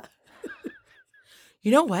 Yeah.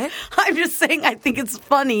 You know what? I'm just saying, I think it's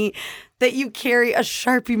funny that you carry a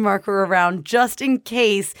Sharpie marker around just in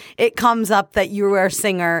case it comes up that you are a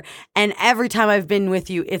singer. And every time I've been with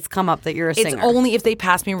you, it's come up that you're a singer. It's only if they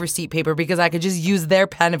pass me receipt paper because I could just use their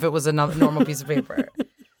pen if it was a normal piece of paper.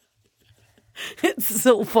 It's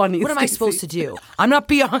so funny. What am I supposed to do? I'm not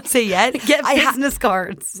Beyonce yet. Get business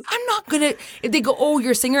cards. I'm not gonna. If they go, oh,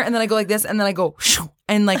 you're a singer, and then I go like this, and then I go shoo,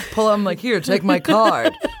 and like pull. I'm like, here, take my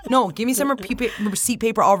card. No, give me some receipt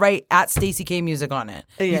paper. I'll write at Stacey K Music on it.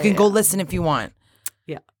 You can go listen if you want.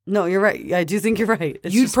 Yeah. No, you're right. I do think you're right.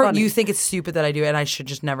 It's you think it's stupid that I do it, and I should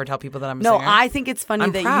just never tell people that I'm a singer? No, I think it's funny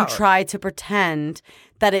that you try to pretend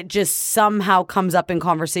that it just somehow comes up in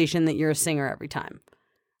conversation that you're a singer every time.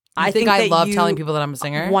 I think I love telling people that I'm a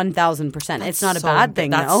singer. 1,000%. It's not a bad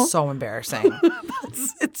thing, That's so embarrassing.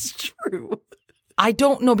 It's true. I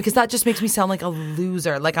don't know because that just makes me sound like a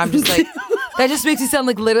loser. Like I'm just like that just makes me sound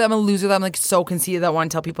like literally I'm a loser. That I'm like so conceited that I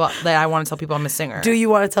want to tell people I'm a singer. Do you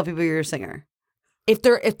want to tell people you're a singer? If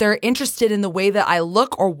they're interested in the way that I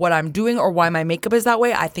look or what I'm doing or why my makeup is that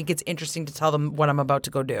way, I think it's interesting to tell them what I'm about to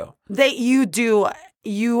go do.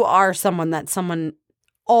 You are someone that someone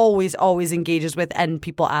always engages with and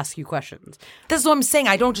people ask you questions. That's what I'm saying.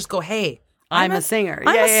 I don't just go, hey, I'm a singer.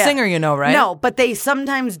 I'm a singer, you know, right? No, but they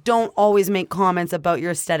sometimes don't always make comments about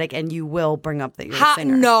your aesthetic and you will bring up that you're a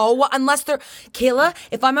singer. No, unless they're... Kayla,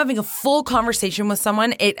 if I'm having a full conversation with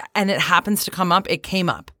someone it happens to come up, it came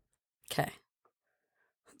up. Okay.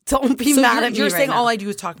 Don't be mad at me. You're right saying now. all I do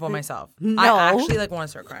is talk about myself. No. I actually want to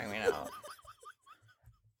start crying right now.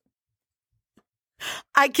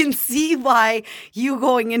 I can see why you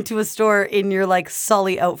going into a store in your like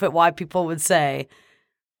Sully outfit, why people would say,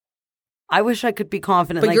 I wish I could be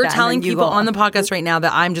confident. But you're telling people on the podcast right now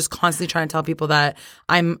that I'm just constantly trying to tell people that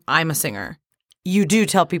I'm a singer. You do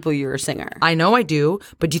tell people you're a singer. I know I do,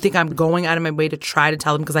 but do you think I'm going out of my way to try to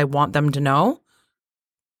tell them because I want them to know?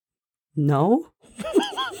 No.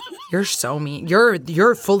 You're so mean.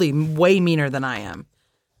 You're fully way meaner than I am.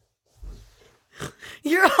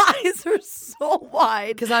 Your eyes are so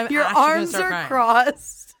wide because your arms are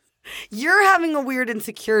crossed. You're having a weird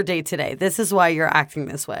insecure day today. This is why you're acting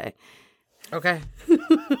this way. Okay.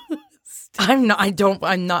 I don't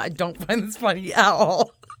find this funny at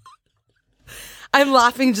all. I'm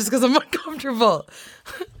laughing just because I'm uncomfortable.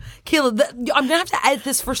 Kayla, I'm gonna have to edit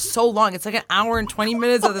this for so long. It's like an hour and 20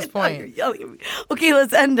 minutes at this point. You're yelling at me. Okay,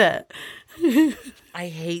 let's end it. I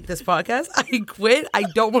hate this podcast. I quit. I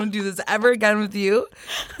don't want to do this ever again with you.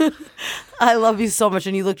 I love you so much,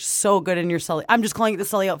 and you look so good in your Sully. I'm just calling it the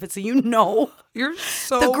Sully outfit, so you know. You're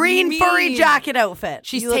so the green mean. furry jacket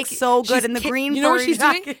outfit. You look so good in the green you know furry what she's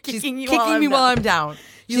jacket. Doing? She's kicking me while I'm down.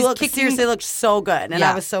 You seriously look so good, and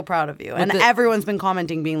I was so proud of you. And everyone's been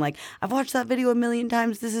commenting, being like, I've watched that video 1,000,000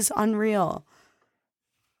 times. This is unreal.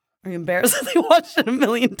 Are you embarrassed that they watched it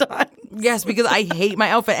 1,000,000 times? Yes, because I hate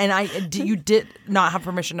my outfit, and you did not have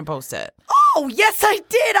permission to post it. Oh, yes, I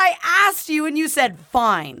did. I asked you, and you said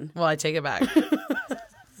fine. Well, I take it back.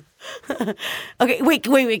 Okay, wait.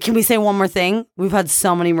 Can we say one more thing? We've had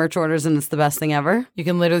so many merch orders, and it's the best thing ever. You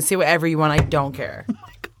can literally say whatever you want. I don't care.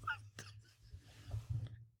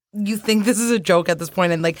 you think this is a joke at this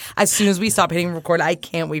point, and like as soon as we stop hitting record, I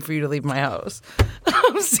can't wait for you to leave my house.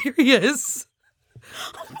 I'm serious.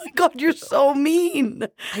 Oh my God, you're so mean.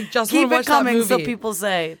 I just keep want to watch it coming that movie. so people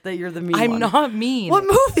say that you're the mean one. I'm not mean. What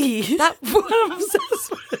movie? That what I'm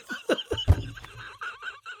obsessed with.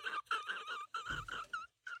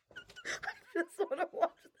 I just want to watch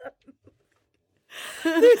that.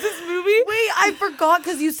 There's this movie. Wait, I forgot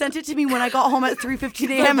because you sent it to me when I got home at 3:15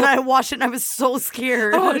 a.m. and I watched it and I was so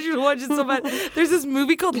scared. I wanted you to watch it so bad. There's this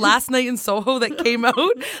movie called Last Night in Soho that came out,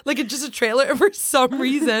 like it's just a trailer, and for some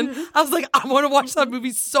reason, I was like, I want to watch that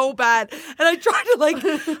movie so bad. And I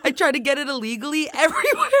tried to get it illegally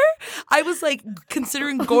everywhere. I was like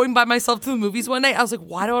considering going by myself to the movies one night. I was like,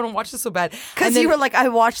 why do I want to watch this so bad? Because you were like, I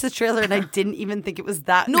watched the trailer and I didn't even think it was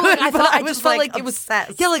that no, good. like, I just felt like it was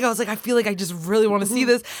obsessed. Yeah, like I was like, I feel like I just really want to see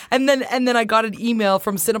this. And then I got an email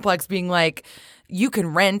from Cineplex being like, you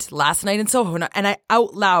can rent Last Night in Soho. And I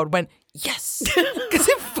out loud went, yes, because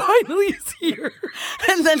it finally is here.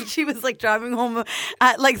 And then she was like driving home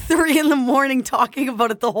at like 3 a.m. talking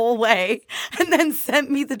about it the whole way, and then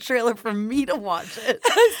sent me the trailer for me to watch it.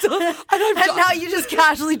 And now you just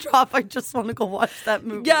casually drop, I just want to go watch that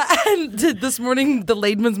movie. Yeah, and this morning the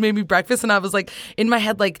Laidmans made me breakfast, and I was like in my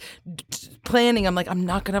head like planning. I'm like, I'm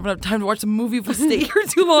not gonna have enough time to watch the movie if we stay here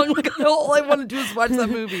too long. Like all I want to do is watch that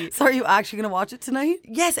movie. So are you actually gonna watch it tonight?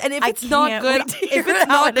 Yes, and if it's not good,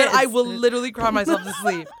 I will literally cry myself to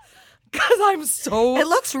sleep. Because I'm so... It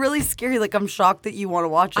looks really scary. Like, I'm shocked that you want to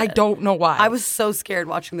watch it. I don't know why. I was so scared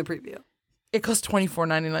watching the preview. It costs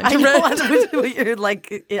 $24.99 I to know, rent. you're like,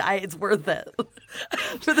 it's worth it.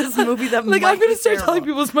 For this movie that like, might I'm going to be start terrible. telling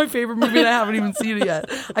people it's my favorite movie and I haven't even seen it yet.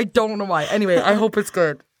 I don't know why. Anyway, I hope it's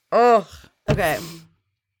good. Ugh. Okay.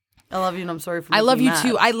 I love you and I'm sorry for I love you mad.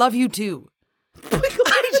 too. I love you too.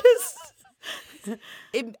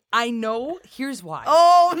 I know. Here's why.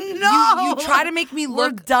 Oh no! You try to make me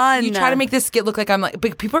look. We're done. You try to make this skit look like I'm like.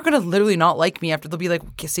 But people are gonna literally not like me after. They'll be like,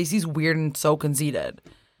 Stacey's weird and so conceited.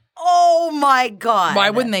 Oh my God! Why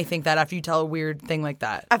wouldn't they think that after you tell a weird thing like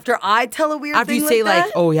that? After I tell a weird after thing you say like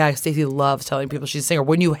like, oh yeah, Stacey loves telling people she's a singer.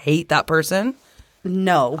 Wouldn't you hate that person?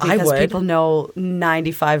 No, because would. people know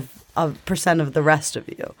 95% of the rest of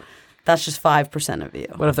you. That's just 5% of you.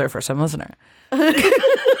 What if they're a first time listener?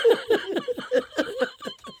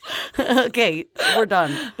 Okay, we're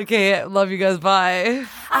done. Okay, love you guys. Bye.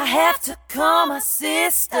 I have to call my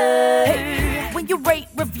sister. Hey, when you rate,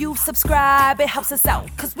 review, subscribe, it helps us out.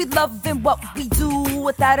 Cause we loving what we do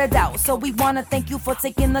without a doubt. So we wanna thank you for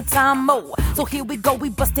taking the time, mo. So here we go, we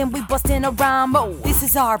bustin' a rhyme, mo. This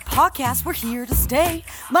is our podcast, we're here to stay.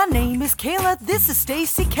 My name is Kayla, this is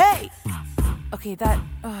Stacey K. Okay, that,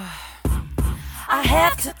 I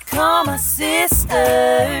have to call my sister.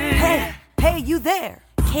 Hey, you there?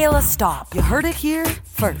 Kayla, stop. You heard it here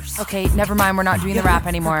first. Okay, never mind. We're not doing the rap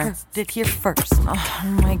anymore. Heard it here first.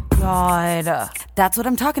 Oh my God. That's what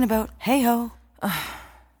I'm talking about. Hey ho.